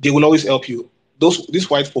 They will always help you. These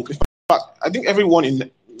white folk, in fact, I think everyone in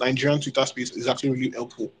the Nigerian Twitter space is actually really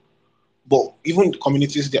helpful. But even in the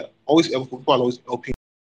communities, they're always helpful. People are always helping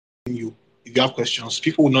you. If you have questions,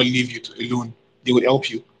 people will not leave you alone. They will help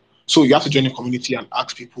you. So you have to join a community and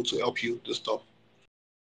ask people to help you do stuff.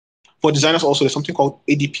 For designers also, there's something called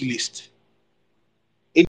ADP List.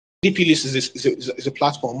 ADP List is a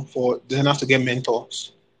platform for designers to get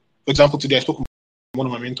mentors. For example, today I spoke with one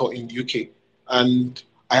of my mentors in the UK, and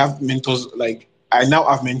I have mentors I now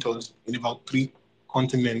have mentors in about 3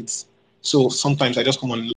 continents. So sometimes I just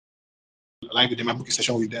come on live with them, I book a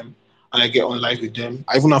session with them, and I get on live with them.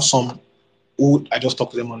 I even have some who I just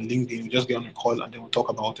talk to them on LinkedIn. We just get on a call and then we'll talk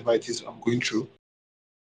about whatever it is I'm going through.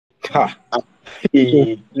 Ha. And so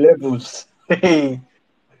Hey, levels. Hey.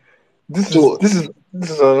 This is So this is this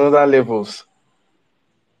is another levels.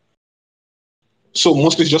 so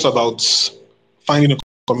mostly it's just about finding a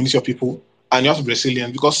community of people, and you have to be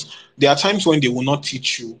resilient, because there are times when they will not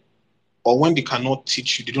teach you, or when they cannot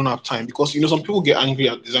teach you, they don't have time. Because some people get angry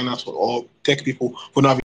at designers or tech people for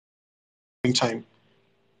not having time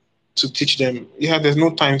to teach them. Yeah, there's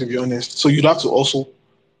no time, to be honest. So you'd have to also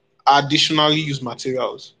additionally use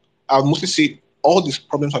materials. I would mostly say all these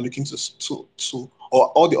problems are looking to or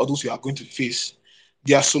all the others you are going to face.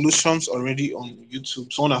 There are solutions already on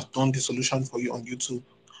YouTube. Someone has done the solution for you on YouTube.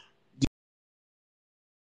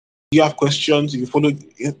 You have questions, you follow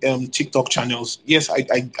TikTok channels. Yes,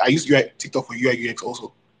 I use UI, TikTok for UI UX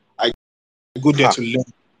also. I go there Ha. to learn,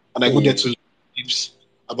 and I go there Eh, to learn tips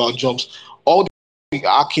about jobs. All the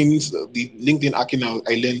hackings, the LinkedIn hacking,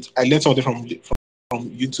 I learned some of them from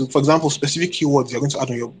YouTube. For example, specific keywords you're going to add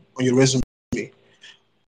on your resume.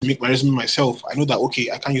 Make my resume myself. I know that okay,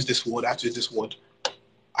 I can't use this word. I have to use this word.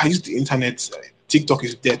 I use the internet. TikTok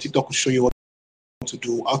is there. TikTok will show you what to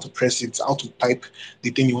do, how to press it, how to type the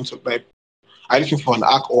thing you want to type. Are you looking for an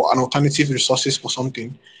hack or an alternative resources for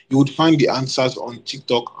something? You would find the answers on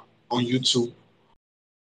TikTok, on YouTube.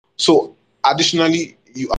 So additionally,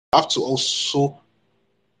 you have to also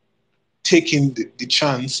take in the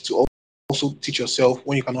chance to also teach yourself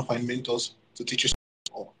when you cannot find mentors to teach you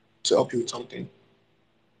or to help you with something.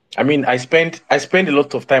 I mean, I spend a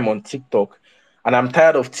lot of time on TikTok, and I'm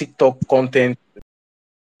tired of TikTok content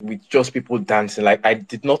with just people dancing. Like I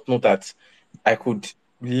did not know that I could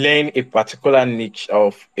learn a particular niche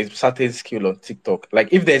of a certain skill on TikTok. Like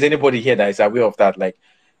if there's anybody here that is aware of that, like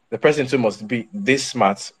the person too must be this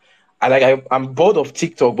smart. I'm bored of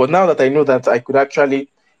TikTok, but now that I know that I could actually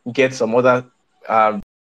get some other um,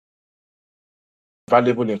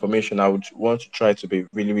 valuable information, I would want to try to be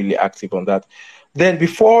really, really active on that. Then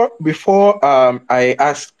before I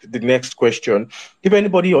ask the next question, if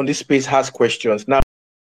anybody on this space has questions, now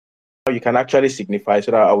you can actually signify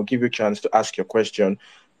so that I will give you a chance to ask your question.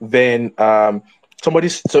 Then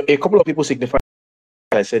so a couple of people signify.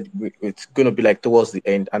 I said it's going to be like towards the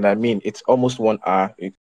end, and I mean it's almost 1 hour.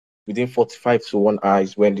 Within 45 to 1 hour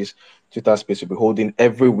is when this Twitter space will be holding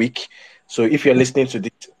every week. So if you're listening to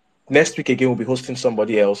this next week again, we'll be hosting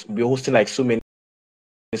somebody else. We'll be hosting like so many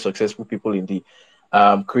successful people in the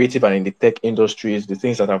creative and in the tech industries, the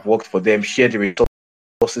things that have worked for them, share the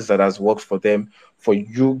resources that has worked for them, for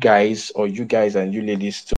you guys or you guys and you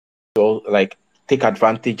ladies to like take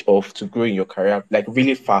advantage of to grow in your career like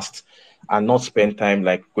really fast and not spend time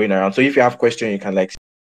like going around. So if you have questions, you can like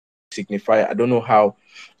signify. I don't know how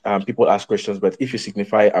people ask questions, but if you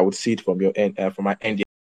signify, I would see it from your end, from my end.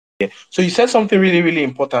 Yeah. So you said something really, really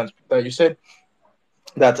important. That you said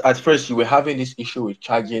that at first you were having this issue with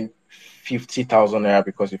charging 50,000 naira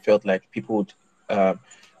because you felt like uh,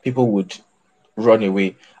 people would run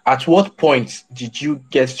away. At what point did you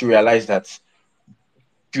get to realize that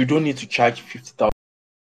you don't need to charge 50,000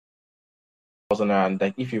 naira, and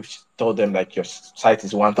like if you told them like your site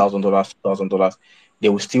is $1,000, $2,000, they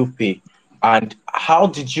will still pay? And how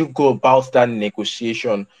did you go about that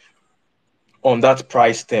negotiation on that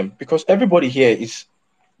price term? Because everybody here is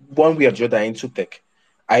one way or the other into tech.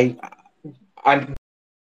 I and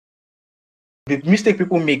the mistake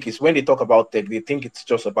people make is when they talk about tech, they think it's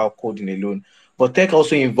just about coding alone. But tech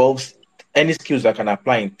also involves any skills that can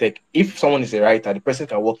apply in tech. If someone is a writer, the person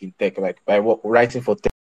can work in tech, like by writing for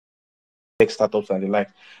tech startups and the like,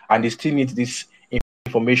 and they still need this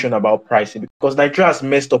information about pricing because Nigeria has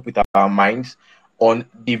messed up with our minds on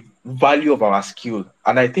the value of our skill.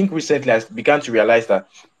 And I think recently I began to realize that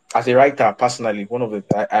as a writer, personally, one of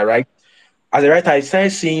the I write as a writer, I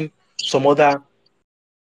started seeing some other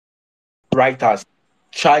writers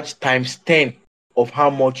charge times 10 of how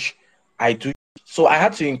much I do. So I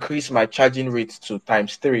had to increase my charging rate to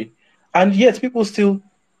times three. And yet people still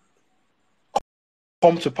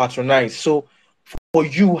come to patronize. So for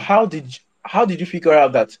you, how did you figure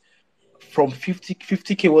out that from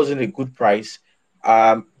 50k wasn't a good price?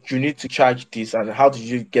 You need to charge this, and how did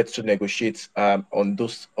you get to negotiate on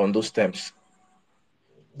those terms?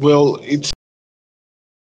 Well,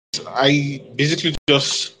 I basically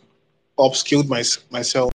just upskilled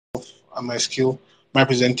myself and my skill, my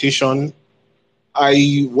presentation.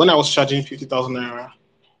 I when I was charging 50,000 naira,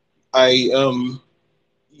 I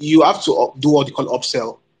you have to do what they call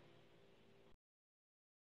upsell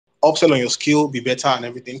on your skill, be better and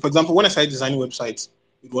everything. For example, when I started designing websites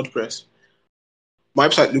with WordPress, my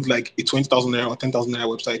website looked like a 20,000 naira or 10,000 naira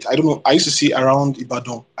website. I don't know. I used to see around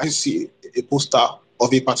Ibadan, I used to see a poster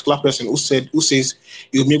of a particular person who says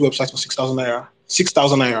you make websites for 6,000 naira,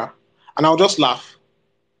 6,000 naira, and I'll just laugh,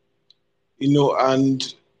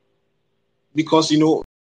 and because there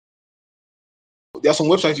are some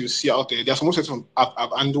websites you see out there. There are some websites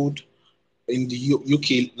I've handled in the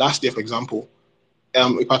UK last year, for example.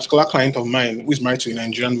 A particular client of mine who is married to a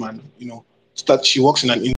Nigerian man, she works in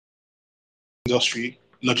an industry,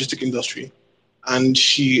 logistic industry, and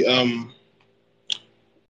she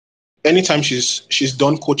anytime she's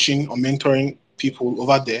done coaching or mentoring people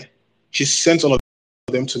over there, she sends all of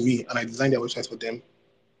them to me, and I design their websites for them.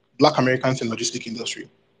 Black Americans in logistic industry.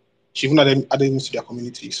 She even added me to their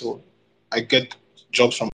community, so I get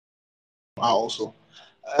jobs from her also.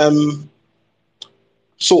 Um,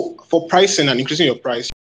 so for pricing and increasing your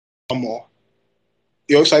price more,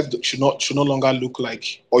 your website should no longer look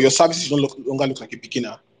like, or your services should no longer look like a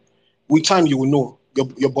beginner. With time, you will know.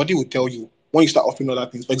 Your body will tell you when you start offering other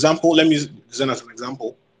things. For example, let me use design as an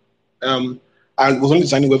example. I was only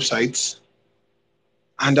designing websites,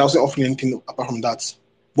 and I wasn't offering anything apart from that.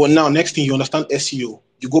 But now, next thing you understand SEO,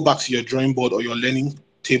 you go back to your drawing board or your learning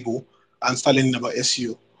table and start learning about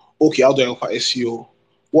SEO. Okay, how do I offer SEO?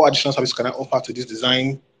 What additional service can I offer to this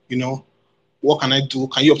design? What can I do?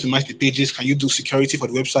 Can you optimize the pages? Can you do security for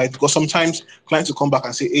the website? Because sometimes clients will come back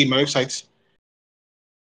and say, hey, my website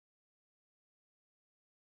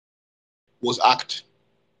was hacked.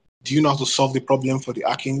 Do you know how to solve the problem for the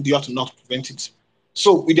hacking? Do you have to know how to prevent it?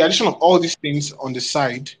 So with the addition of all these things on the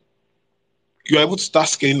side, you're able to start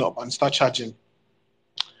scaling up and start charging.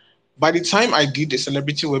 By the time I did a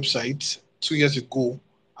celebrity website 2 years ago,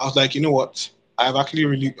 I was like, you know what? I've actually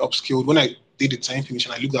really upskilled. When I did the time finish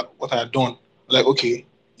and I looked at what I had done, I was like, okay,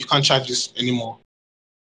 you can't charge this anymore.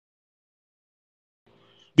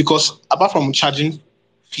 Because apart from charging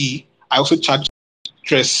fee, I also charge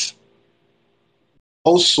stress.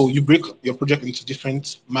 Also, you break your project into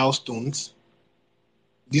different milestones.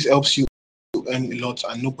 This helps you earn a lot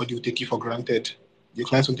and nobody will take you for granted. Your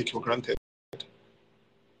clients won't take you for granted.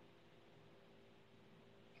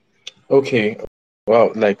 Okay.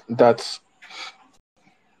 Wow, like that's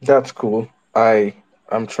cool.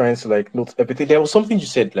 I'm trying to like note everything. There was something you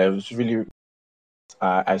said like it was really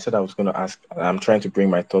I said I was going to ask. I'm trying to bring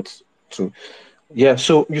my thoughts to. Yeah,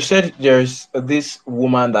 so you said there's this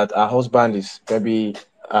woman that her husband is maybe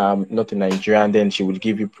not in Nigeria, and then she would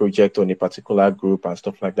give you project on a particular group and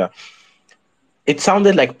stuff like that. It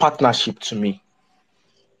sounded like partnership to me,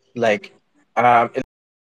 like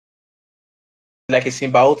like a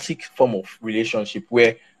symbiotic form of relationship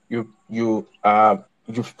where you've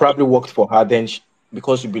probably worked for her, then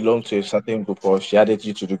because you belong to a certain group or she added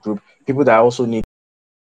you to the group, people that also need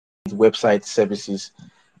website services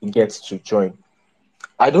get to join.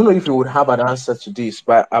 I don't know if you would have an answer to this,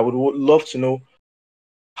 but I would love to know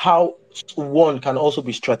how one can also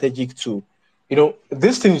be strategic to,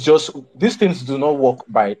 these things do not work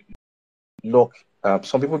by luck.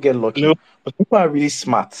 Some people get Hello? lucky, but people are really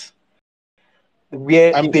smart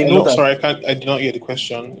where they know Hello, that. sorry, I did not hear the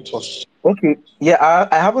question. It was Okay, yeah,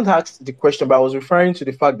 I haven't asked the question, but I was referring to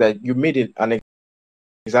the fact that you made it an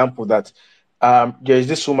example that there is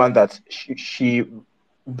this woman that she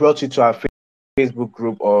brought you to her Facebook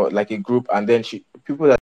group or like a group, and then people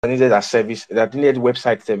that needed a service that needed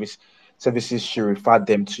website services, she referred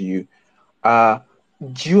them to you.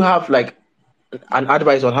 Do you have like an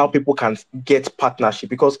advice on how people can get partnership?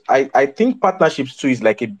 Because I think partnerships too is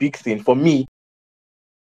like a big thing for me.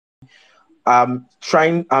 I'm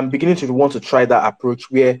beginning to want to try that approach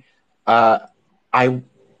where uh I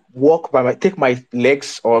take my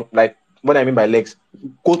legs, or like what I mean by legs,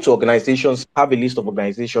 go to organizations, have a list of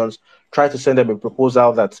organizations, try to send them a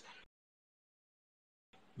proposal that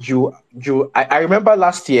I remember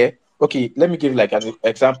last year. Okay, let me give like an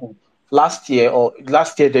example. Last year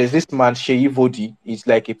there's this man Sheyi Vodi. He's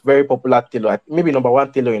like a very popular tailor, maybe number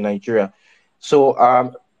one tailor in Nigeria. So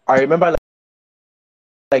I remember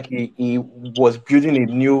like he was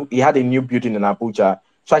building he had a new building in Abuja.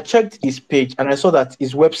 So I checked his page and I saw that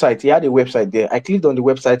his website, he had a website there. I clicked on the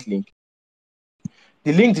website link.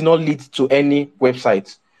 The link did not lead to any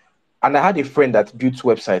website. And I had a friend that built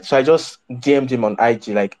websites. So I just DM'd him on IG,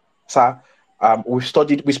 like, sir, we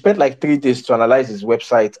spent like 3 days to analyze his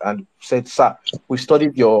website and said, sir, we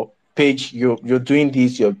studied your page, you're doing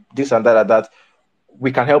this, you're this and that.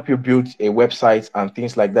 We can help you build a website and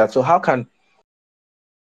things like that. So how can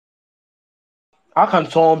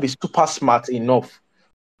someone be super smart enough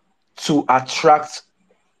to attract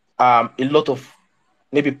a lot of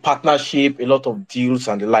maybe partnership, a lot of deals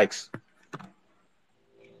and the likes?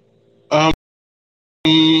 um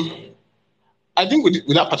I think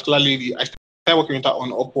with that particular lady, I started working with her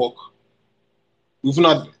on Upwork. We've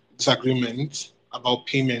not had disagreement about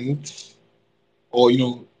payment or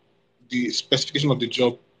the specification of the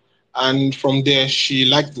job. And from there she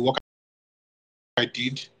liked the work I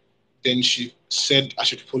did. Then she said I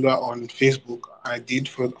should follow her on Facebook. I did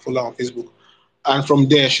follow her on Facebook. And from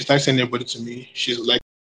there, she started sending everybody to me. She's like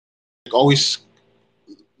always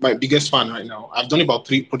my biggest fan right now. I've done about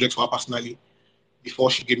 3 projects for her personally before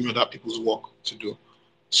she gave me other people's work to do.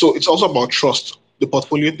 So it's also about trust. The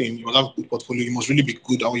portfolio thing, you must have a good portfolio. You must really be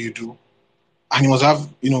good at what you do. And you must have,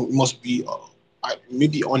 you must be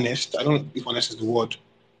maybe honest. I don't know if honest is the word.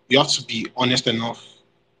 You have to be honest enough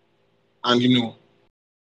and,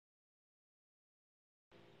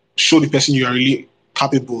 show the person you are really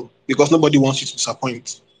capable because nobody wants you to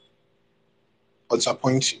disappoint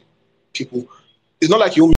people. It's not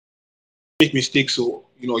like you make mistakes, so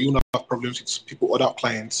you not have problems with people, other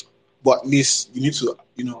clients. But at least you need to,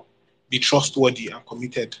 be trustworthy and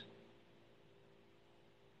committed.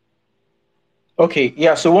 Okay,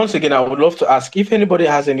 yeah. So once again, I would love to ask if anybody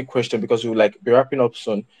has any question because we'll be wrapping up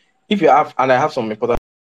soon. If you have, and I have some important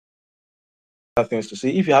things to say.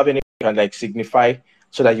 If you have any, you can signify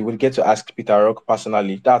so that you would get to ask Peter Rock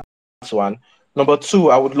personally. That's one. Number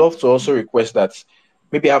two, I would love to also request that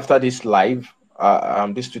maybe after this live,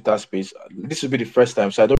 this Twitter space, this will be the first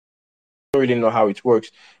time, so I don't really know how it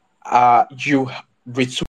works. You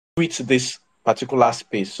retweet this particular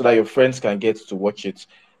space so that your friends can get to watch it.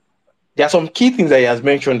 There are some key things that he has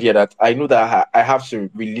mentioned here that I know that I have to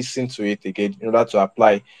re-listen to it again in order to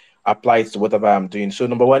apply it to whatever I'm doing. So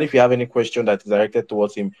number one, if you have any question that is directed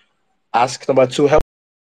towards him, ask. Number two, help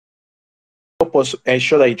us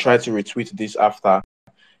ensure that you try to retweet this after.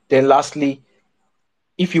 Then lastly,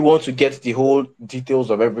 if you want to get the whole details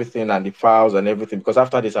of everything and the files and everything, because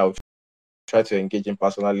after this I'll try to engage him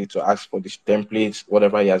personally to ask for these templates,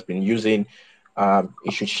 whatever he has been using,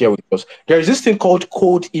 he should share with us. There is this thing called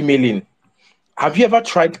cold emailing. Have you ever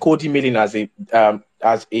tried cold emailing as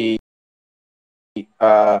a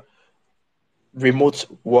remote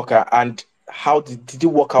worker, and how did it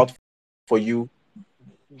work out for you?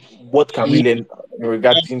 What can we learn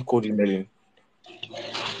regarding cold emailing?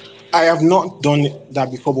 I have not done that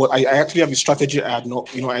before, but I actually have a strategy I had not,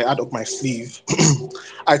 I had up my sleeve.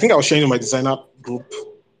 I think I was sharing in my designer group,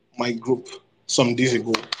 my group, some days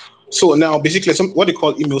ago. So now, basically, what they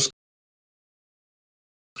call email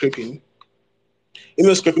scraping.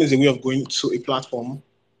 Email scraping is a way of going to a platform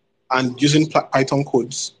and using Python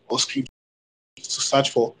codes or scripts to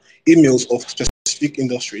search for emails of specific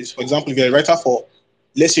industries. For example, if you're a writer for,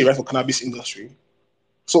 let's say you write for cannabis industry.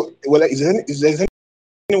 So, if there's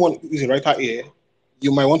anyone who's a writer here,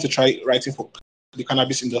 you might want to try writing for the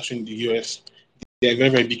cannabis industry in the US. They're a very,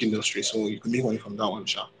 very big industry, so you can make money from that one,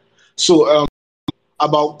 sure. So,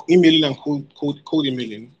 about emailing and cold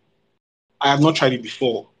emailing, I have not tried it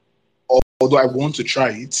before, although I want to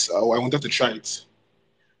try it, or I wanted to try it.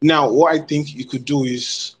 Now, what I think you could do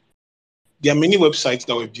is there are many websites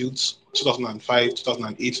that were built 2005,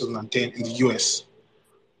 2008, 2010 in the US.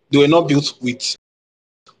 They were not built with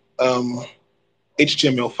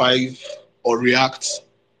HTML5 or React.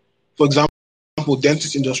 For example,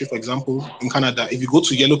 dentist industry, for example, in Canada, if you go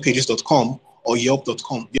to yellowpages.com or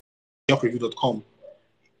yelp.com, yelpreview.com,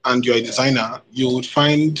 and you're a designer, you would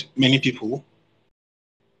find many people,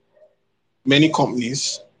 many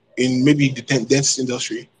companies in maybe the dentist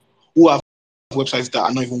industry who have websites that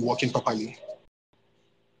are not even working properly.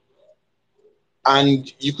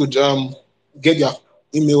 And you could get their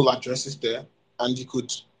email addresses there, and you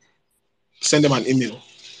could send them an email.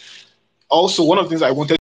 Also, one of the things I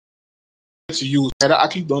wanted to use, I had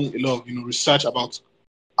actually done a lot of research about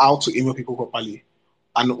how to email people properly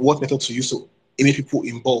and what method to use to email people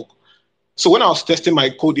in bulk. So when I was testing my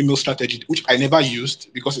cold email strategy, which I never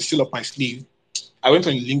used because it's still up my sleeve, I went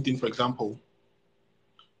on LinkedIn, for example.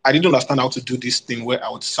 I didn't understand how to do this thing where I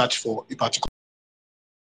would search for a particular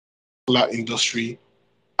industry,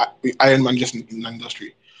 iron managers in the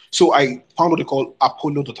industry. So I found what they call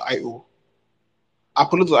Apollo.io.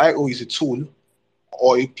 Apollo.io is a tool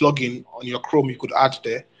or a plugin on your Chrome you could add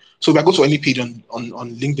there. So if I go to any page on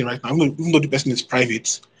LinkedIn right now, even though the person is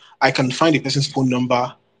private, I can find the person's phone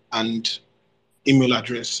number and email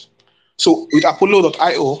address. So with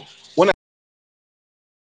Apollo.io, when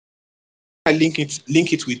I link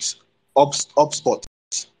it with HubSpot,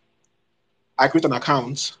 I create an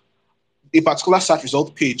account, a particular search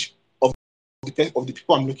result page of the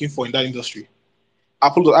people I'm looking for in that industry.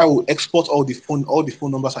 Apollo.io will export all the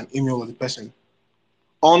phone numbers and email of the person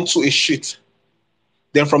onto a sheet.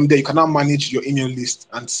 Then from there, you can now manage your email list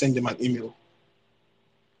and send them an email.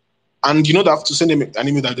 And you know that to send them an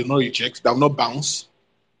email that they will not reject, that will not bounce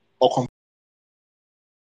or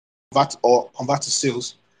convert to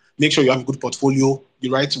sales. Make sure you have a good portfolio,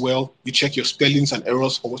 you write well, you check your spellings and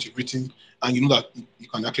errors for what you've written, and you know that you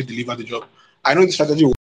can actually deliver the job. I know the strategy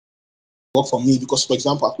will work for me because, for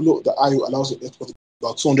example, Apollo, the IO allows you to export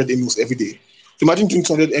about 200 emails every day. So imagine doing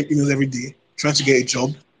 200 emails every day, trying to get a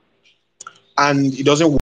job, and it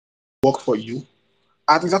doesn't work for you.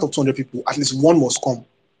 At least out of 200 people, at least one must come.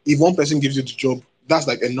 If one person gives you the job, that's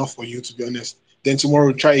like enough for you, to be honest. Then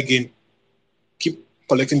tomorrow, try again. Keep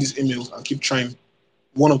collecting these emails and keep trying.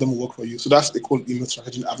 One of them will work for you. So that's the cold email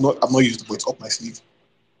strategy. I've not used it, but it's up my sleeve.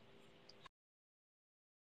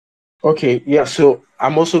 Okay, yeah. So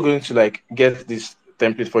I'm also going to like get this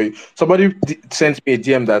template for you. Somebody sent me a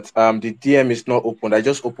DM that the DM is not opened. I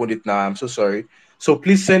just opened it now. I'm so sorry. So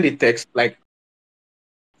please send a text like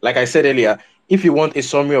I said earlier. If you want a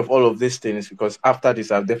summary of all of these things, because after this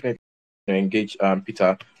I'll definitely engage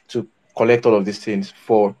Peter to collect all of these things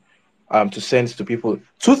for to send to people.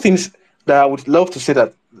 Two things that I would love to say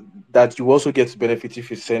that you also get to benefit if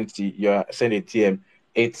you send a DM.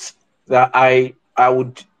 It's that I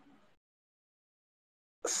would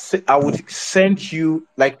send you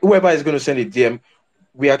like whoever is going to send a DM.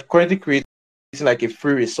 We are currently creating like a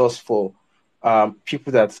free resource for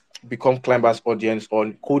people that become Climbers audience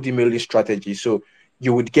on cold emailing strategy. So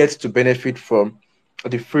you would get to benefit from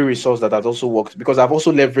the free resource that has also worked because I've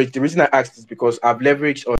also leveraged. The reason I asked is because I've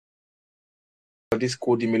leveraged on this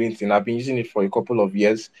cold emailing thing. I've been using it for a couple of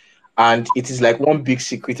years, and it is like one big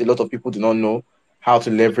secret a lot of people do not know how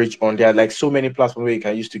to leverage on. There are like so many platforms where you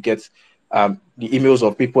can use to get the emails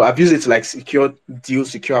of people. I've used it to like secure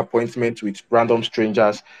deals, secure appointments with random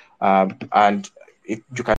strangers, and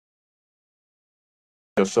you can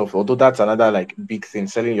yourself. Although that's another like big thing,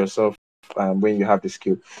 selling yourself when you have the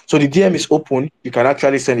skill. So the DM is open. You can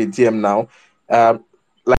actually send a DM now. Um,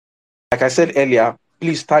 like I said earlier,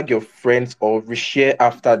 please tag your friends or reshare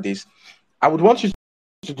after this. I would want you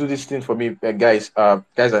to do this thing for me, guys and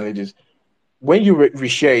ladies. When you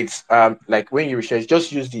reshare it, like when you reshare it,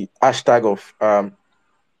 just use the hashtag of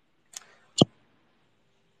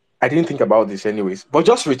I didn't think about this anyways, but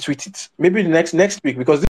just retweet it. Maybe the next week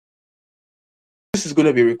because this is going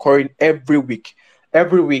to be recording every week.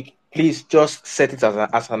 Every week, please just set it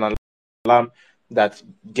as an alarm that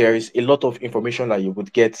there is a lot of information that you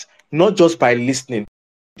would get, not just by listening.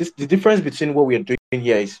 The difference between what we are doing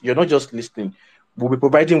here is you're not just listening. We'll be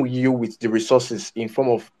providing you with the resources in form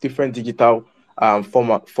of different digital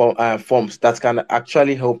forms that can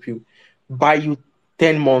actually help you buy you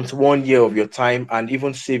 10 months, 1 year of your time, and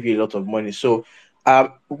even save you a lot of money. So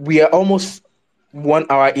we are almost 1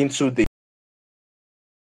 hour into this,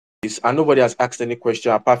 and nobody has asked any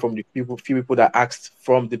question apart from the few people that asked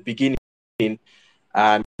from the beginning,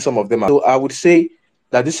 and some of them are. So I would say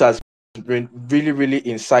that this has been really, really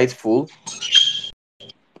insightful.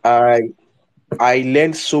 I I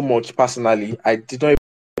learned so much personally. I did not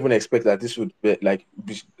even expect that this would be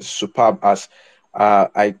superb as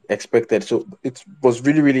I expected. So it was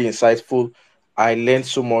really, really insightful. I learned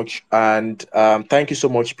so much, and thank you so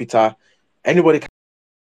much, Peter. Anybody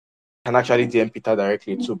can actually DM Peter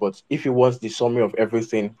directly too, but if you want the summary of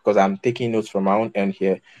everything, because I'm taking notes from my own end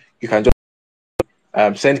here, you can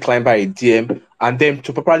just send Climber a DM, and then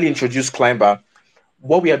to properly introduce Climber,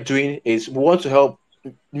 what we are doing is we want to help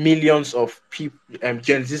millions of people,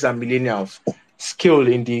 Gen Zs and millennials, scale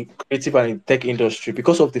in the creative and in tech industry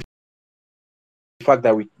because of the fact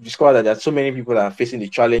that we discovered that there are so many people that are facing the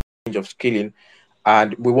challenge of scaling,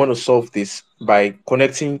 and we want to solve this by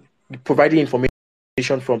providing information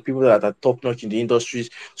from people that are top notch in the industries.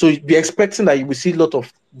 So be expecting that you will see a lot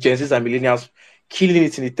of Gen Zs and millennials killing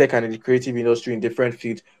it in the tech and in the creative industry in different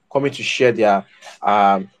fields, coming to share their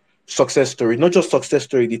success story, not just success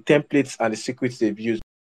story, the templates and the secrets they've used.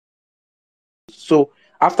 So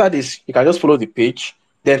after this, you can just follow the page,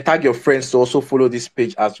 then tag your friends to also follow this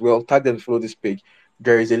page as well. Tag them to follow this page.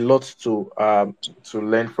 There is a lot to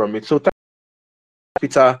learn from it. So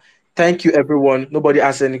Peter, thank you everyone. Nobody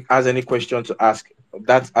has any question to ask.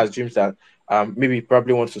 That assumes that maybe you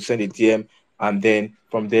probably want to send a DM, and then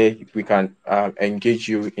from there we can engage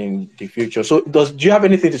you in the future. So do you have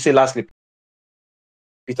anything to say lastly,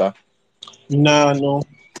 Peter? Nah, no,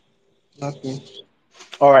 nothing.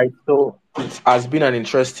 All right, so it has been an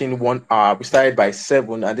interesting 1 hour. We started by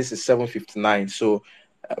 7, and this is 7:59. So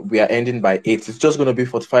we are ending by 8. It's just going to be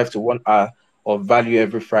 45 to 1 hour of value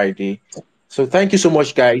every Friday. So thank you so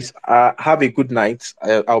much, guys. Have a good night.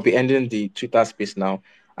 I'll be ending the Twitter space now,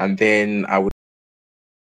 and then I will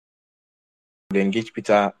engage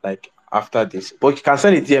Peter like after this. But you can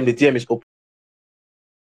send a DM. The DM is open.